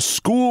race for the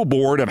school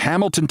board of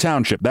Hamilton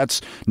Township.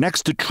 That's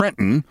next to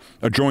Trenton,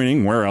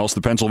 adjoining, where else,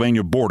 the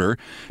Pennsylvania border.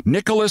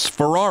 Nicholas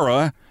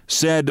Ferrara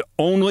said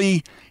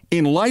only,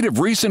 in light of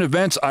recent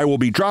events, I will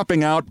be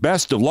dropping out.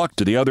 Best of luck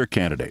to the other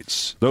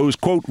candidates. Those,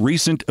 quote,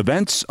 recent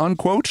events,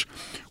 unquote,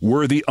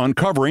 were the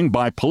uncovering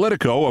by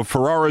Politico of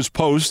Ferrara's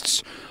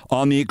posts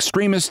on the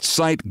extremist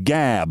site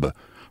Gab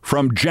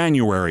from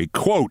January.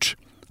 Quote,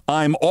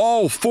 I'm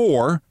all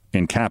for,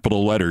 in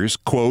capital letters,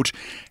 quote,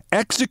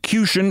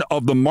 execution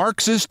of the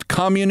Marxist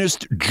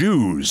communist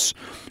Jews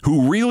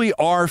who really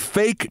are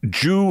fake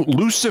Jew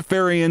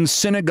Luciferian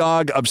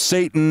synagogue of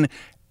Satan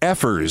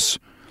effers.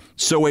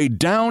 So a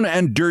down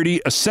and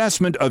dirty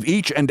assessment of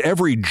each and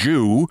every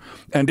Jew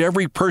and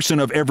every person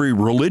of every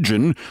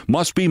religion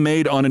must be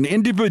made on an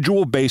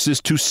individual basis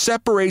to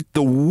separate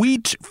the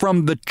wheat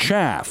from the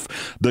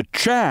chaff. The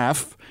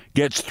chaff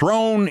gets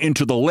thrown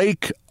into the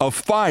lake of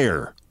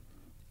fire.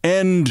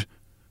 End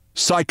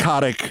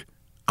psychotic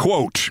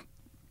quote.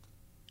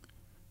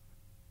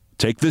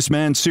 Take this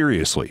man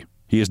seriously.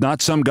 He is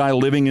not some guy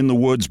living in the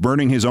woods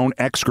burning his own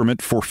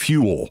excrement for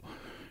fuel.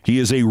 He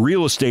is a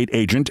real estate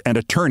agent and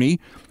attorney.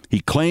 He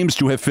claims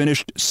to have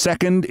finished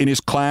second in his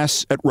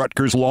class at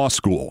Rutgers Law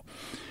School.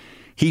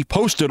 He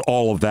posted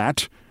all of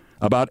that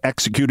about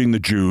executing the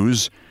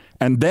Jews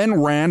and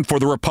then ran for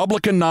the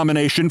Republican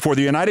nomination for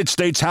the United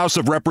States House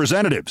of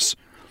Representatives.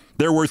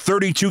 There were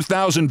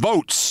 32,000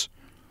 votes.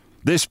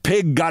 This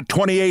pig got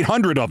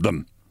 2,800 of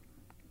them.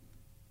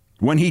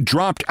 When he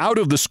dropped out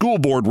of the school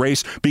board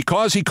race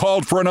because he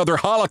called for another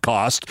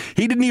Holocaust,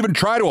 he didn't even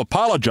try to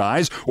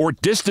apologize or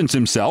distance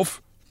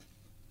himself.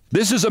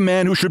 This is a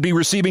man who should be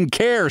receiving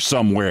care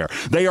somewhere.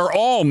 They are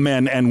all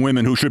men and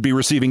women who should be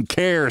receiving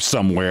care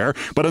somewhere.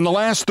 But in the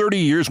last 30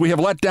 years, we have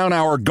let down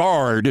our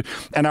guard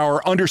and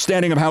our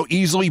understanding of how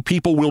easily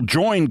people will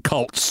join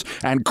cults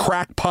and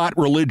crackpot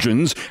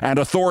religions and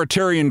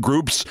authoritarian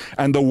groups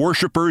and the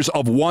worshipers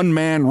of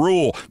one-man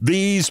rule.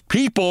 These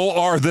people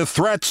are the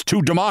threats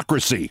to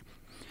democracy.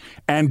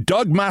 And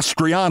Doug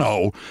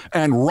Mastriano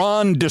and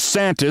Ron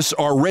DeSantis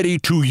are ready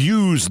to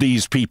use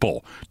these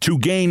people to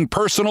gain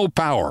personal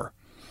power.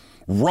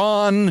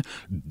 Ron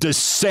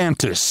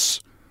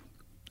DeSantis.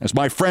 As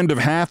my friend of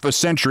half a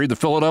century, the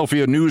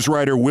Philadelphia news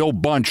writer Will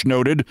Bunch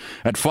noted,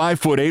 at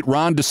 5'8",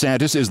 Ron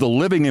DeSantis is the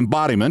living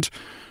embodiment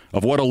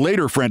of what a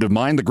later friend of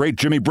mine, the great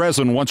Jimmy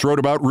Breslin, once wrote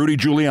about Rudy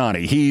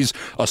Giuliani. He's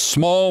a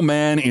small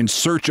man in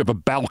search of a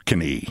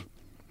balcony.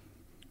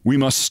 We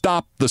must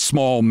stop the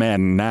small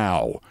men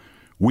now.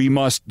 We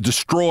must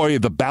destroy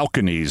the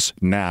balconies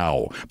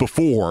now,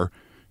 before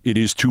it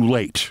is too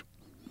late.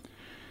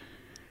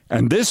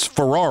 And this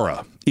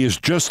Ferrara is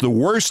just the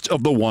worst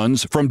of the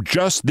ones from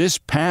just this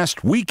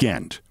past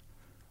weekend.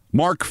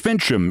 Mark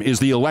Finchem is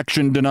the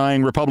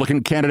election-denying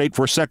Republican candidate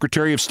for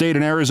Secretary of State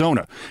in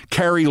Arizona.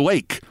 Carrie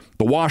Lake,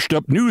 the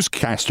washed-up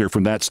newscaster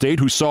from that state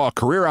who saw a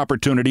career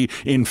opportunity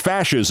in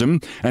fascism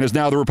and is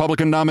now the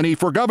Republican nominee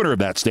for governor of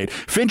that state.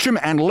 Finchem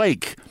and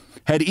Lake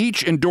had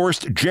each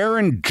endorsed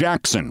Jaron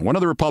Jackson, one of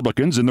the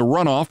Republicans, in the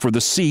runoff for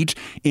the seat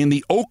in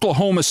the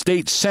Oklahoma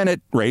State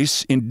Senate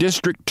race in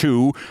District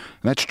 2.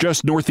 That's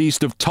just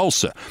northeast of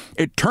Tulsa.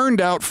 It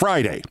turned out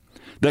Friday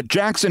that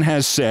Jackson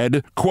has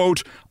said,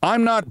 quote,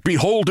 I'm not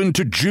beholden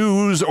to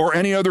Jews or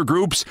any other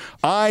groups.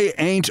 I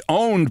ain't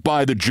owned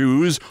by the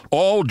Jews.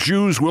 All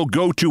Jews will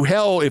go to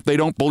hell if they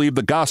don't believe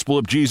the gospel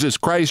of Jesus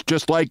Christ,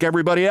 just like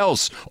everybody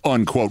else,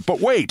 unquote. But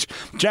wait,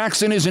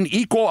 Jackson is an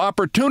equal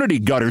opportunity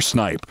gutter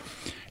snipe.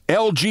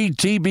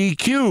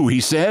 LGBTQ, he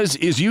says,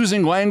 is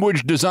using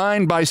language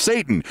designed by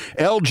Satan.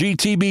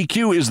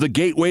 LGBTQ is the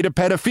gateway to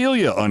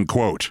pedophilia,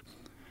 unquote.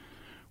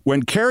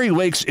 When Carrie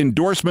Lake's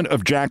endorsement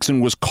of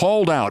Jackson was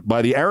called out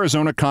by the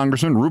Arizona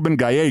Congressman Ruben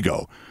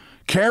Gallego,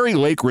 Carrie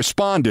Lake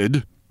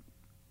responded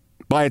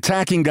by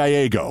attacking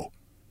Gallego.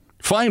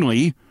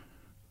 Finally,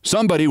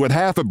 somebody with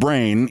half a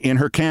brain in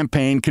her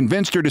campaign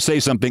convinced her to say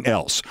something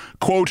else.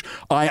 Quote,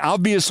 I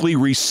obviously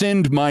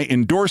rescind my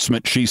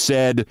endorsement, she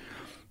said,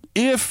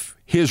 if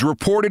his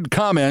reported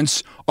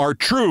comments are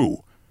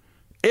true.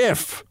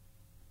 If.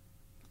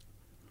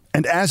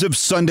 And as of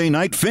Sunday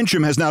night,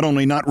 Finchem has not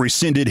only not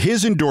rescinded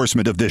his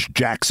endorsement of this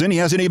Jackson, he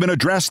hasn't even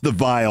addressed the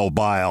vile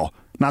bile.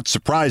 Not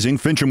surprising,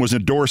 Finchem was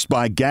endorsed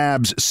by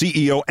Gab's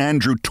CEO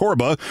Andrew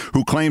Torba,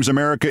 who claims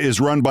America is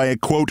run by a,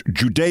 quote,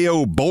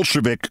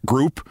 Judeo-Bolshevik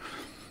group.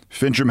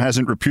 Finchem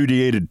hasn't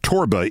repudiated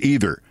Torba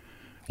either.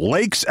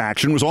 Lake's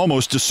action was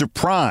almost a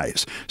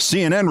surprise.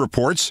 CNN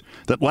reports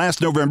that last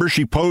November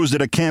she posed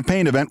at a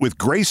campaign event with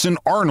Grayson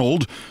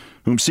Arnold,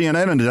 whom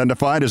CNN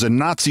identified as a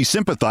Nazi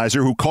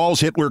sympathizer who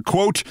calls Hitler,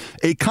 quote,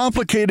 a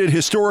complicated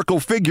historical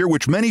figure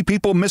which many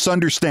people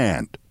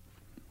misunderstand.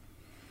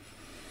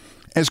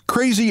 As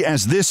crazy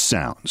as this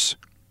sounds,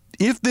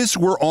 if this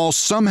were all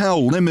somehow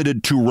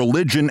limited to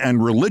religion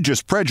and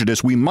religious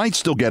prejudice, we might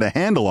still get a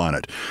handle on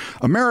it.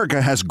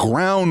 America has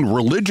ground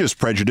religious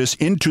prejudice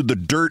into the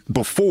dirt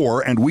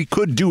before, and we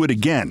could do it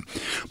again.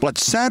 But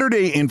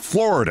Saturday in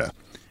Florida,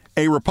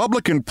 a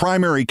Republican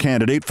primary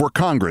candidate for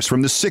Congress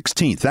from the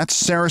 16th, that's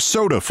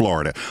Sarasota,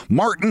 Florida,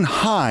 Martin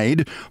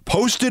Hyde,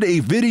 posted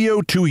a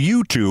video to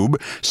YouTube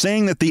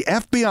saying that the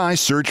FBI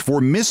search for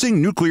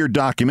missing nuclear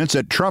documents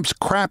at Trump's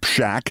crap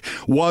shack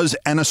was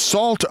an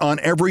assault on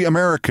every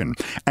American.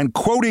 And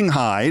quoting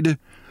Hyde,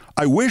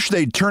 I wish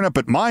they'd turn up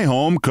at my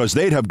home because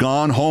they'd have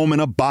gone home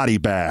in a body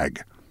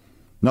bag.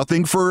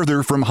 Nothing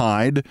further from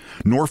Hyde,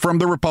 nor from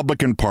the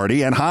Republican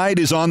Party, and Hyde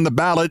is on the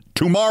ballot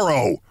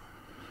tomorrow.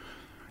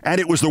 And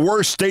it was the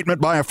worst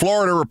statement by a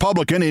Florida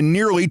Republican in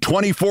nearly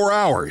 24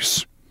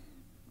 hours.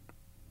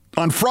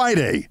 On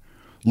Friday,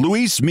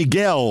 Luis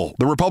Miguel,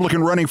 the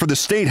Republican running for the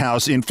State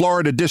House in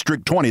Florida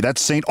District 20,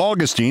 that's St.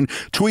 Augustine,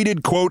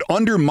 tweeted, quote,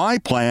 under my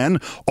plan,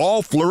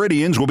 all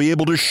Floridians will be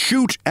able to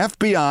shoot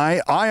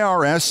FBI,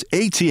 IRS,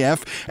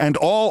 ATF, and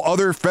all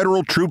other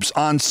federal troops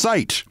on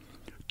site.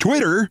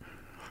 Twitter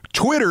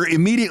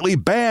immediately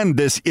banned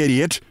this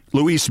idiot,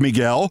 Luis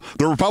Miguel.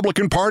 The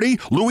Republican Party,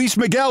 Luis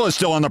Miguel is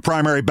still on the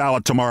primary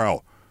ballot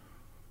tomorrow.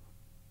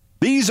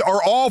 These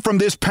are all from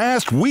this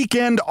past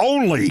weekend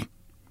only.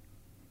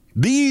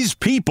 These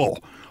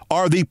people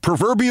are the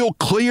proverbial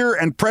clear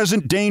and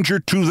present danger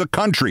to the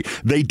country.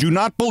 They do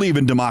not believe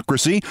in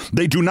democracy.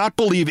 They do not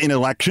believe in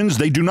elections.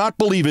 They do not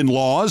believe in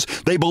laws.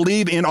 They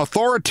believe in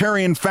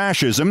authoritarian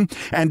fascism.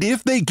 And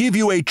if they give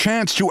you a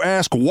chance to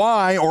ask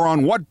why or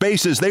on what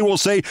basis, they will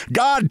say,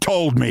 God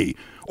told me,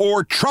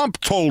 or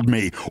Trump told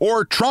me,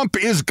 or Trump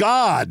is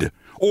God,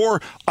 or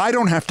I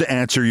don't have to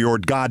answer your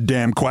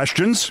goddamn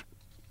questions.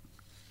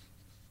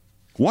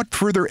 What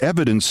further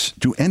evidence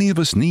do any of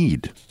us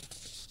need?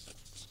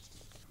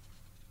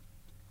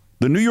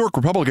 The New York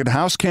Republican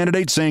House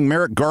candidate saying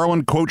Merrick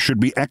Garland, quote, should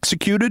be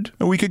executed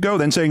a week ago,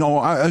 then saying, oh,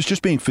 I was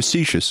just being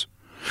facetious.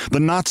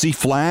 The Nazi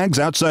flags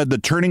outside the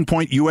Turning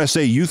Point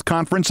USA Youth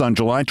Conference on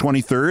July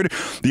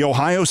 23rd. The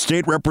Ohio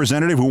State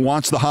representative who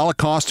wants the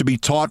Holocaust to be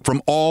taught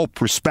from all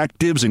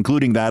perspectives,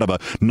 including that of a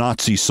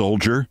Nazi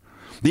soldier.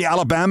 The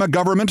Alabama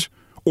government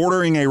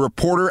ordering a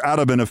reporter out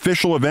of an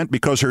official event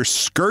because her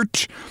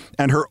skirt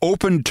and her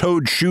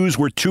open-toed shoes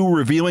were too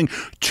revealing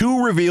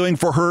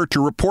for her to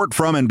report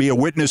from and be a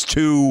witness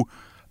to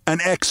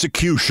an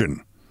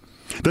execution.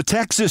 The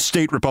Texas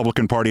State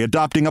Republican Party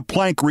adopting a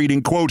plank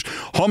reading, quote,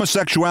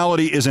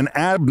 homosexuality is an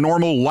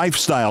abnormal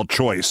lifestyle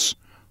choice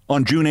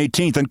on June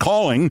 18th and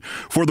calling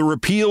for the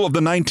repeal of the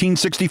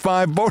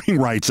 1965 Voting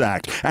Rights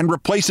Act and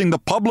replacing the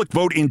public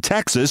vote in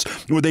Texas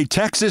with a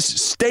Texas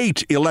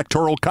state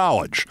electoral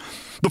college.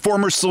 The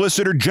former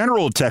Solicitor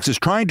General of Texas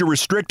trying to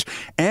restrict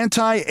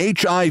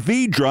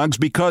anti-HIV drugs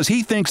because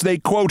he thinks they,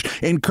 quote,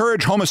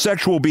 encourage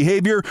homosexual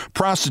behavior,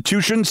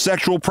 prostitution,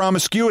 sexual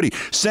promiscuity.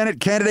 Senate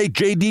candidate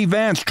J.D.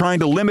 Vance trying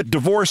to limit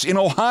divorce in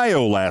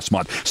Ohio last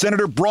month.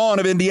 Senator Braun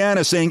of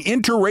Indiana saying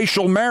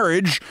interracial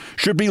marriage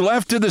should be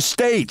left to the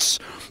states.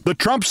 The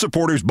Trump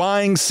supporters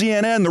buying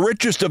CNN, the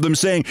richest of them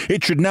saying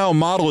it should now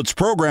model its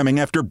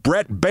programming after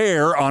Bret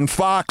Baier on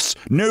Fox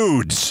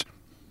Nudes.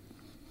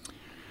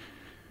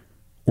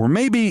 Or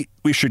maybe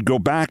we should go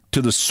back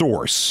to the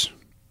source,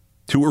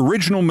 to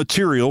original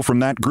material from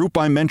that group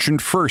I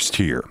mentioned first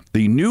here,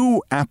 the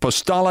New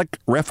Apostolic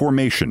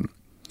Reformation.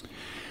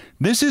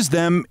 This is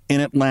them in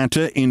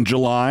Atlanta in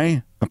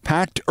July, a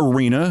packed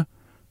arena,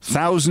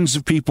 thousands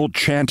of people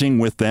chanting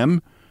with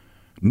them.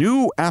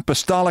 New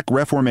Apostolic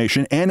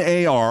Reformation,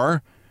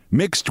 NAR,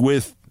 mixed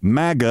with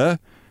MAGA,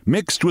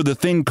 mixed with a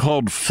thing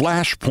called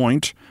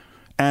Flashpoint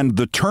and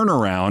the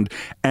turnaround,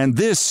 and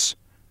this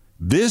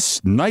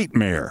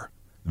nightmare.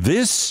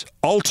 This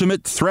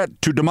ultimate threat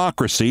to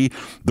democracy,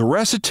 the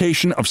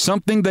recitation of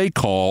something they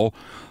call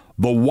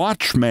the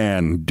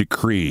Watchman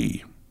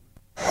Decree.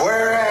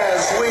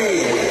 Whereas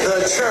we,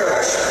 the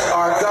church,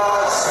 are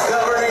God's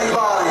governing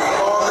body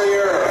on the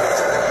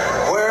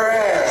earth,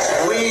 whereas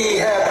we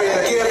have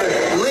been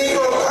given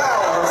legal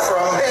power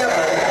from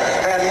heaven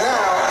and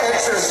now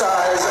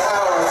exercise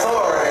our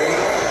authority,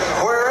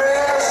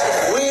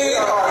 whereas we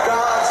are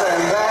God's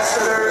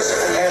ambassadors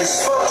and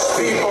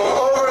spokespeople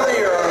over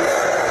the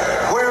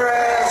earth,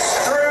 whereas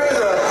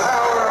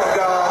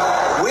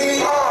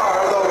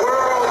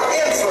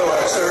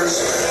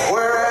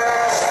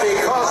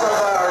because of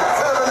our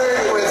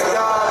covenant with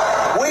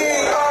God, we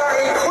are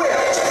equipped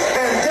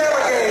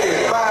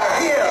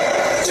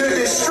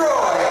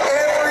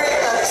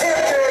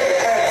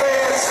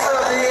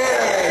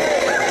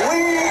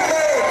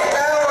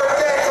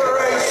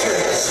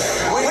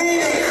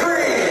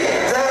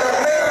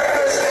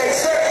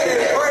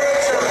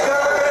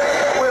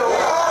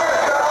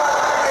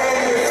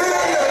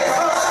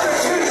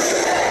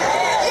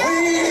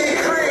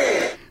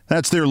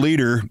That's their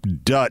leader,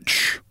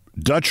 Dutch.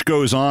 Dutch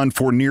goes on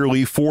for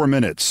nearly 4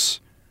 minutes.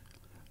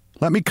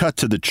 Let me cut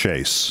to the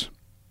chase.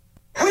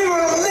 We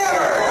will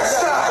never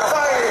stop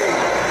fighting.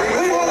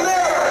 We will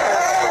never,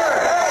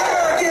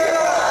 ever give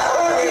up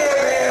or give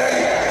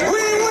in.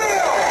 We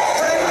will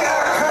take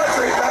our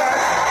country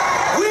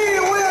back. We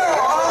will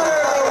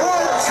honor the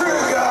one true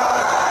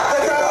God, the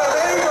God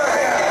of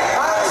Abraham,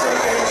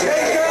 Isaac, and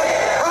Jacob.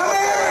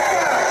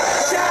 America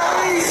shall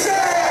be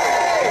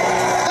saved.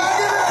 Now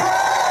give it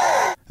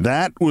praise.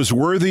 That was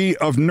worthy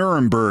of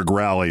Nuremberg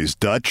rallies,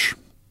 Dutch.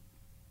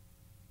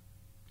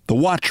 The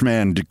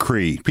Watchman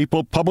Decree,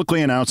 people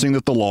publicly announcing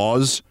that the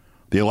laws,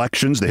 the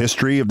elections, the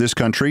history of this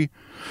country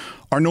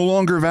are no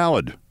longer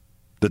valid,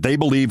 that they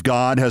believe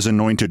God has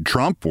anointed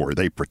Trump, or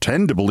they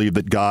pretend to believe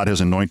that God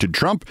has anointed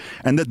Trump,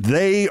 and that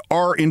they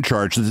are in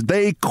charge, that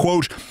they,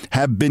 quote,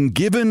 have been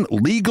given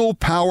legal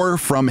power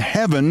from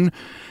heaven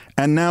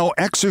and now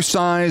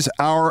exercise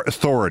our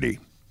authority.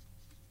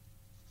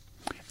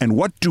 And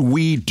what do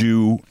we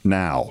do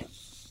now?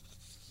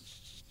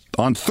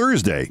 On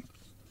Thursday,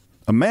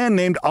 a man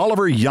named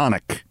Oliver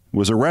Yanek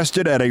was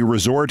arrested at a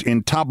resort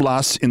in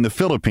Tablas in the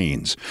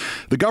Philippines.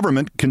 The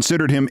government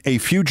considered him a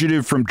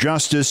fugitive from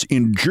justice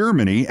in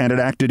Germany and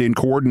had acted in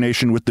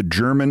coordination with the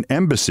German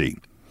embassy.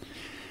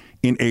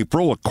 In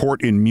April, a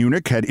court in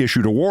Munich had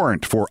issued a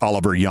warrant for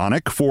Oliver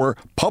Yanek for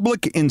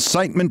public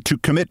incitement to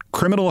commit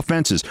criminal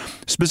offenses.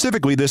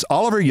 Specifically, this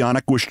Oliver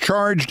Yanek was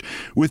charged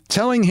with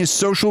telling his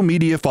social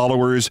media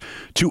followers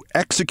to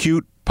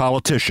execute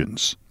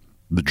politicians.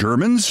 The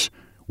Germans,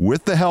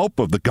 with the help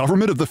of the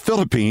government of the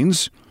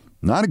Philippines,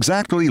 not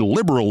exactly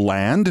liberal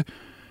land,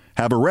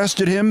 have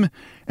arrested him,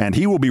 and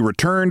he will be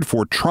returned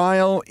for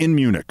trial in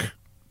Munich.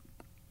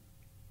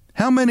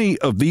 How many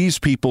of these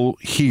people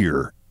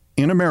here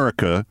in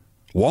America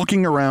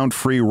walking around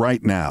free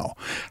right now,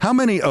 how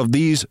many of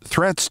these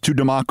threats to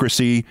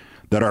democracy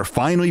that are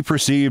finally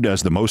perceived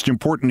as the most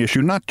important issue,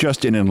 not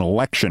just in an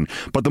election,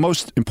 but the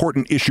most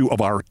important issue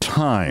of our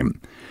time,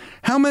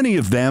 how many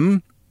of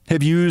them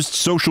have used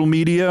social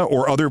media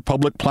or other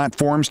public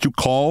platforms to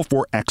call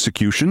for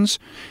executions?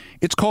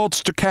 It's called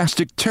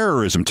stochastic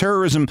terrorism,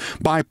 terrorism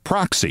by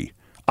proxy.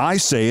 I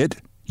say it,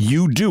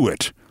 you do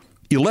it.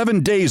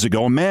 11 days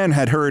ago, a man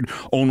had heard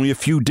only a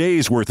few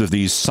days' worth of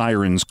these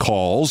sirens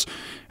calls,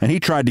 and he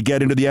tried to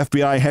get into the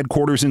FBI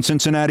headquarters in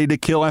Cincinnati to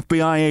kill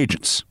FBI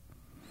agents.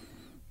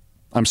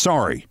 I'm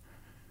sorry.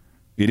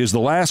 It is the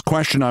last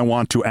question I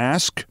want to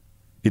ask.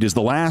 It is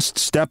the last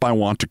step I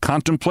want to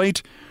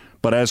contemplate.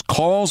 But as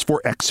calls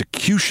for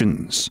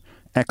executions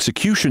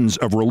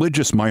of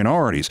religious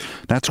minorities,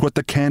 that's what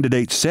the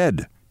candidate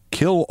said.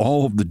 Kill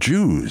all of the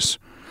Jews.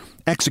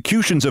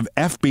 Executions of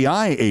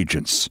FBI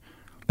agents.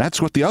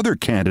 That's what the other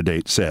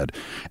candidate said.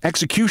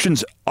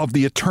 Executions of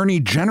the Attorney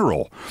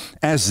General.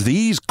 As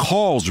these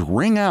calls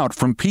ring out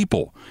from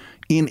people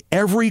in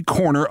every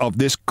corner of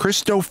this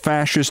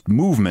Christo-fascist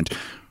movement,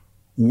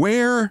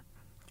 where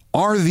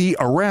are the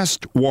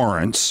arrest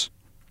warrants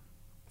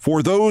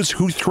for those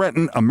who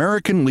threaten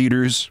American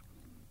leaders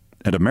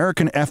and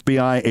American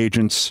FBI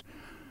agents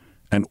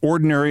and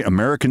ordinary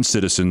American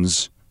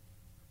citizens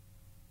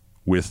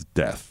with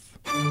death?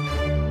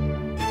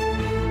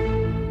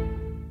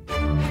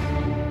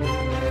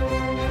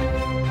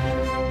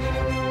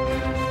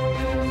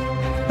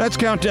 That's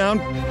Countdown.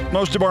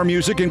 Most of our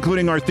music,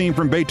 including our theme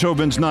from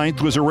Beethoven's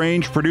Ninth, was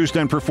arranged, produced,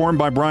 and performed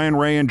by Brian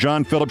Ray and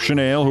John Philip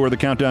Chanel, who are the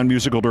Countdown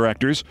musical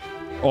directors.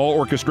 All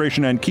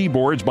orchestration and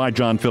keyboards by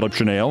John Philip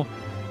Chanel.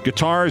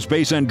 Guitars,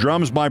 bass, and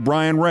drums by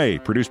Brian Ray,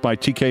 produced by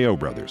TKO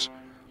Brothers.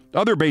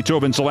 Other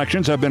Beethoven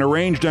selections have been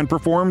arranged and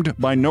performed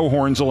by No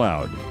Horns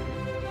Allowed.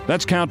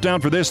 That's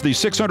Countdown for this, the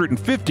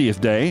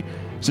 650th day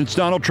since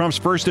Donald Trump's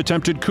first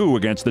attempted coup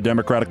against the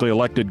democratically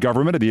elected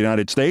government of the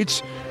United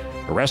States.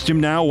 Arrest him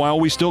now while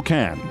we still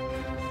can.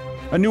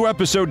 A new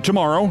episode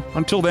tomorrow.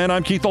 Until then,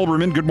 I'm Keith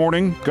Olbermann. Good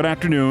morning, good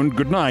afternoon,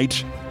 good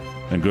night,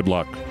 and good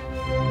luck.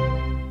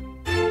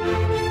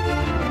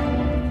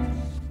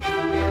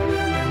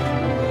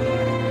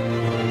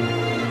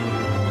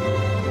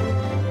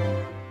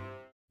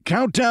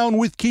 Countdown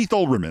with Keith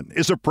Olbermann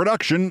is a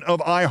production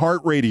of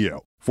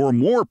iHeartRadio. For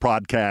more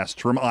podcasts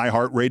from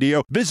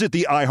iHeartRadio, visit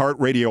the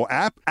iHeartRadio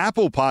app,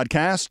 Apple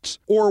Podcasts,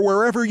 or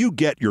wherever you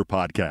get your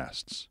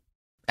podcasts.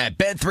 At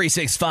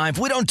Bet365,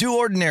 we don't do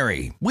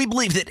ordinary. We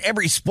believe that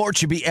every sport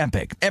should be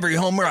epic. Every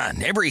home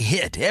run, every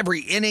hit,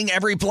 every inning,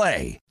 every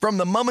play. From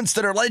the moments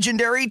that are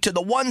legendary to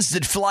the ones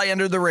that fly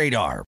under the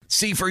radar.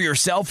 See for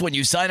yourself when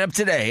you sign up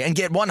today and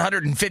get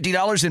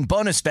 $150 in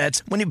bonus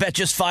bets when you bet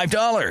just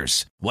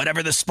 $5.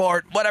 Whatever the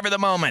sport, whatever the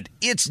moment,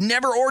 it's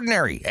never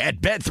ordinary at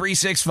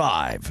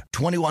Bet365.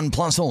 21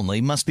 plus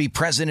only. Must be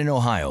present in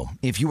Ohio.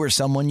 If you or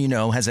someone you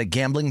know has a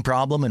gambling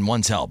problem and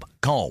wants help,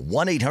 call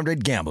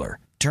 1-800-GAMBLER.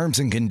 Terms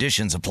and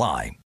conditions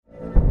apply.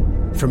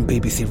 From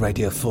BBC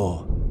Radio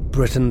 4,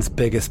 Britain's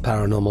biggest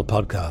paranormal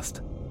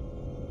podcast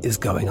is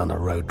going on a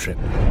road trip.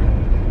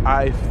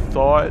 I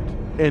thought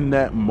in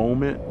that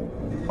moment,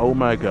 oh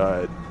my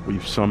God,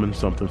 we've summoned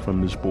something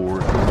from this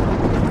board.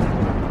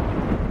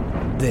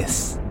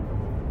 This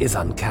is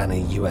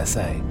Uncanny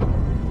USA.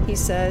 He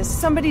says,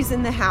 somebody's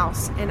in the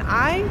house, and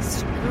I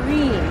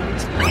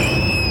screamed.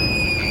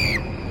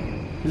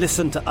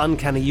 Listen to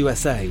Uncanny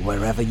USA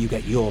wherever you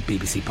get your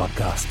BBC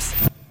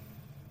podcasts,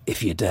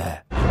 if you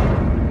dare.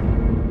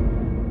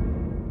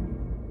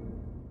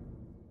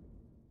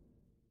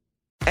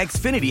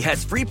 Xfinity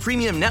has free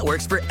premium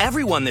networks for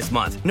everyone this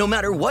month, no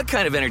matter what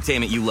kind of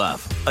entertainment you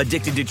love.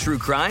 Addicted to true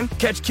crime?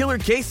 Catch killer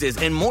cases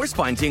and more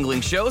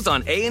spine-tingling shows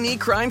on A&E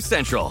Crime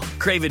Central.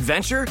 Crave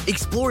adventure?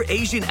 Explore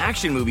Asian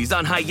action movies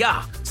on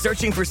Hi-YAH.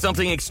 Searching for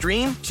something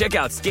extreme? Check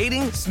out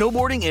skating,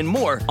 snowboarding, and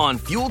more on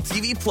Fuel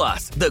TV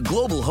Plus, the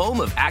global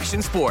home of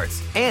action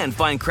sports. And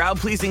find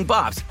crowd-pleasing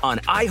bops on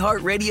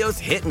iHeartRadio's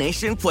Hit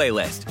Nation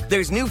playlist.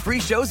 There's new free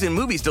shows and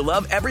movies to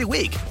love every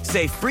week.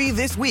 Say free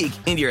this week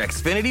in your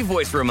Xfinity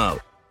voice remote.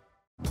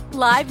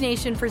 Live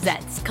Nation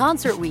presents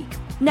Concert Week.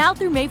 Now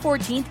through May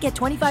 14th, get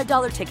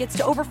 $25 tickets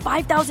to over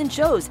 5,000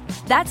 shows.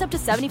 That's up to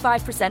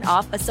 75%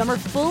 off a summer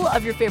full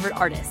of your favorite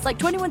artists like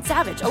 21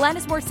 Savage,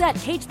 Alanis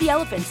Morissette, Cage the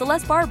Elephant,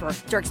 Celeste Barber,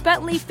 Dierks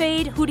Bentley,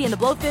 Fade, Hootie and the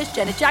Blowfish,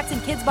 Janet Jackson,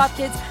 Kids Bop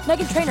Kids,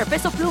 Meghan Trainor,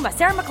 Peso Pluma,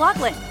 Sarah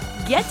McLachlan.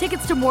 Get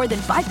tickets to more than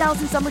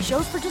 5,000 summer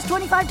shows for just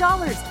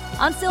 $25.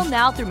 On sale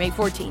now through May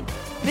 14th.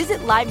 Visit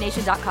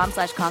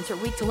LiveNation.com/Concert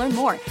Week to learn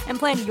more and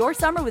plan your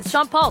summer with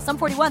Sean Paul, Sum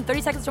 41,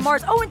 30 Seconds to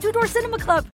Mars, and Two Door Cinema Club.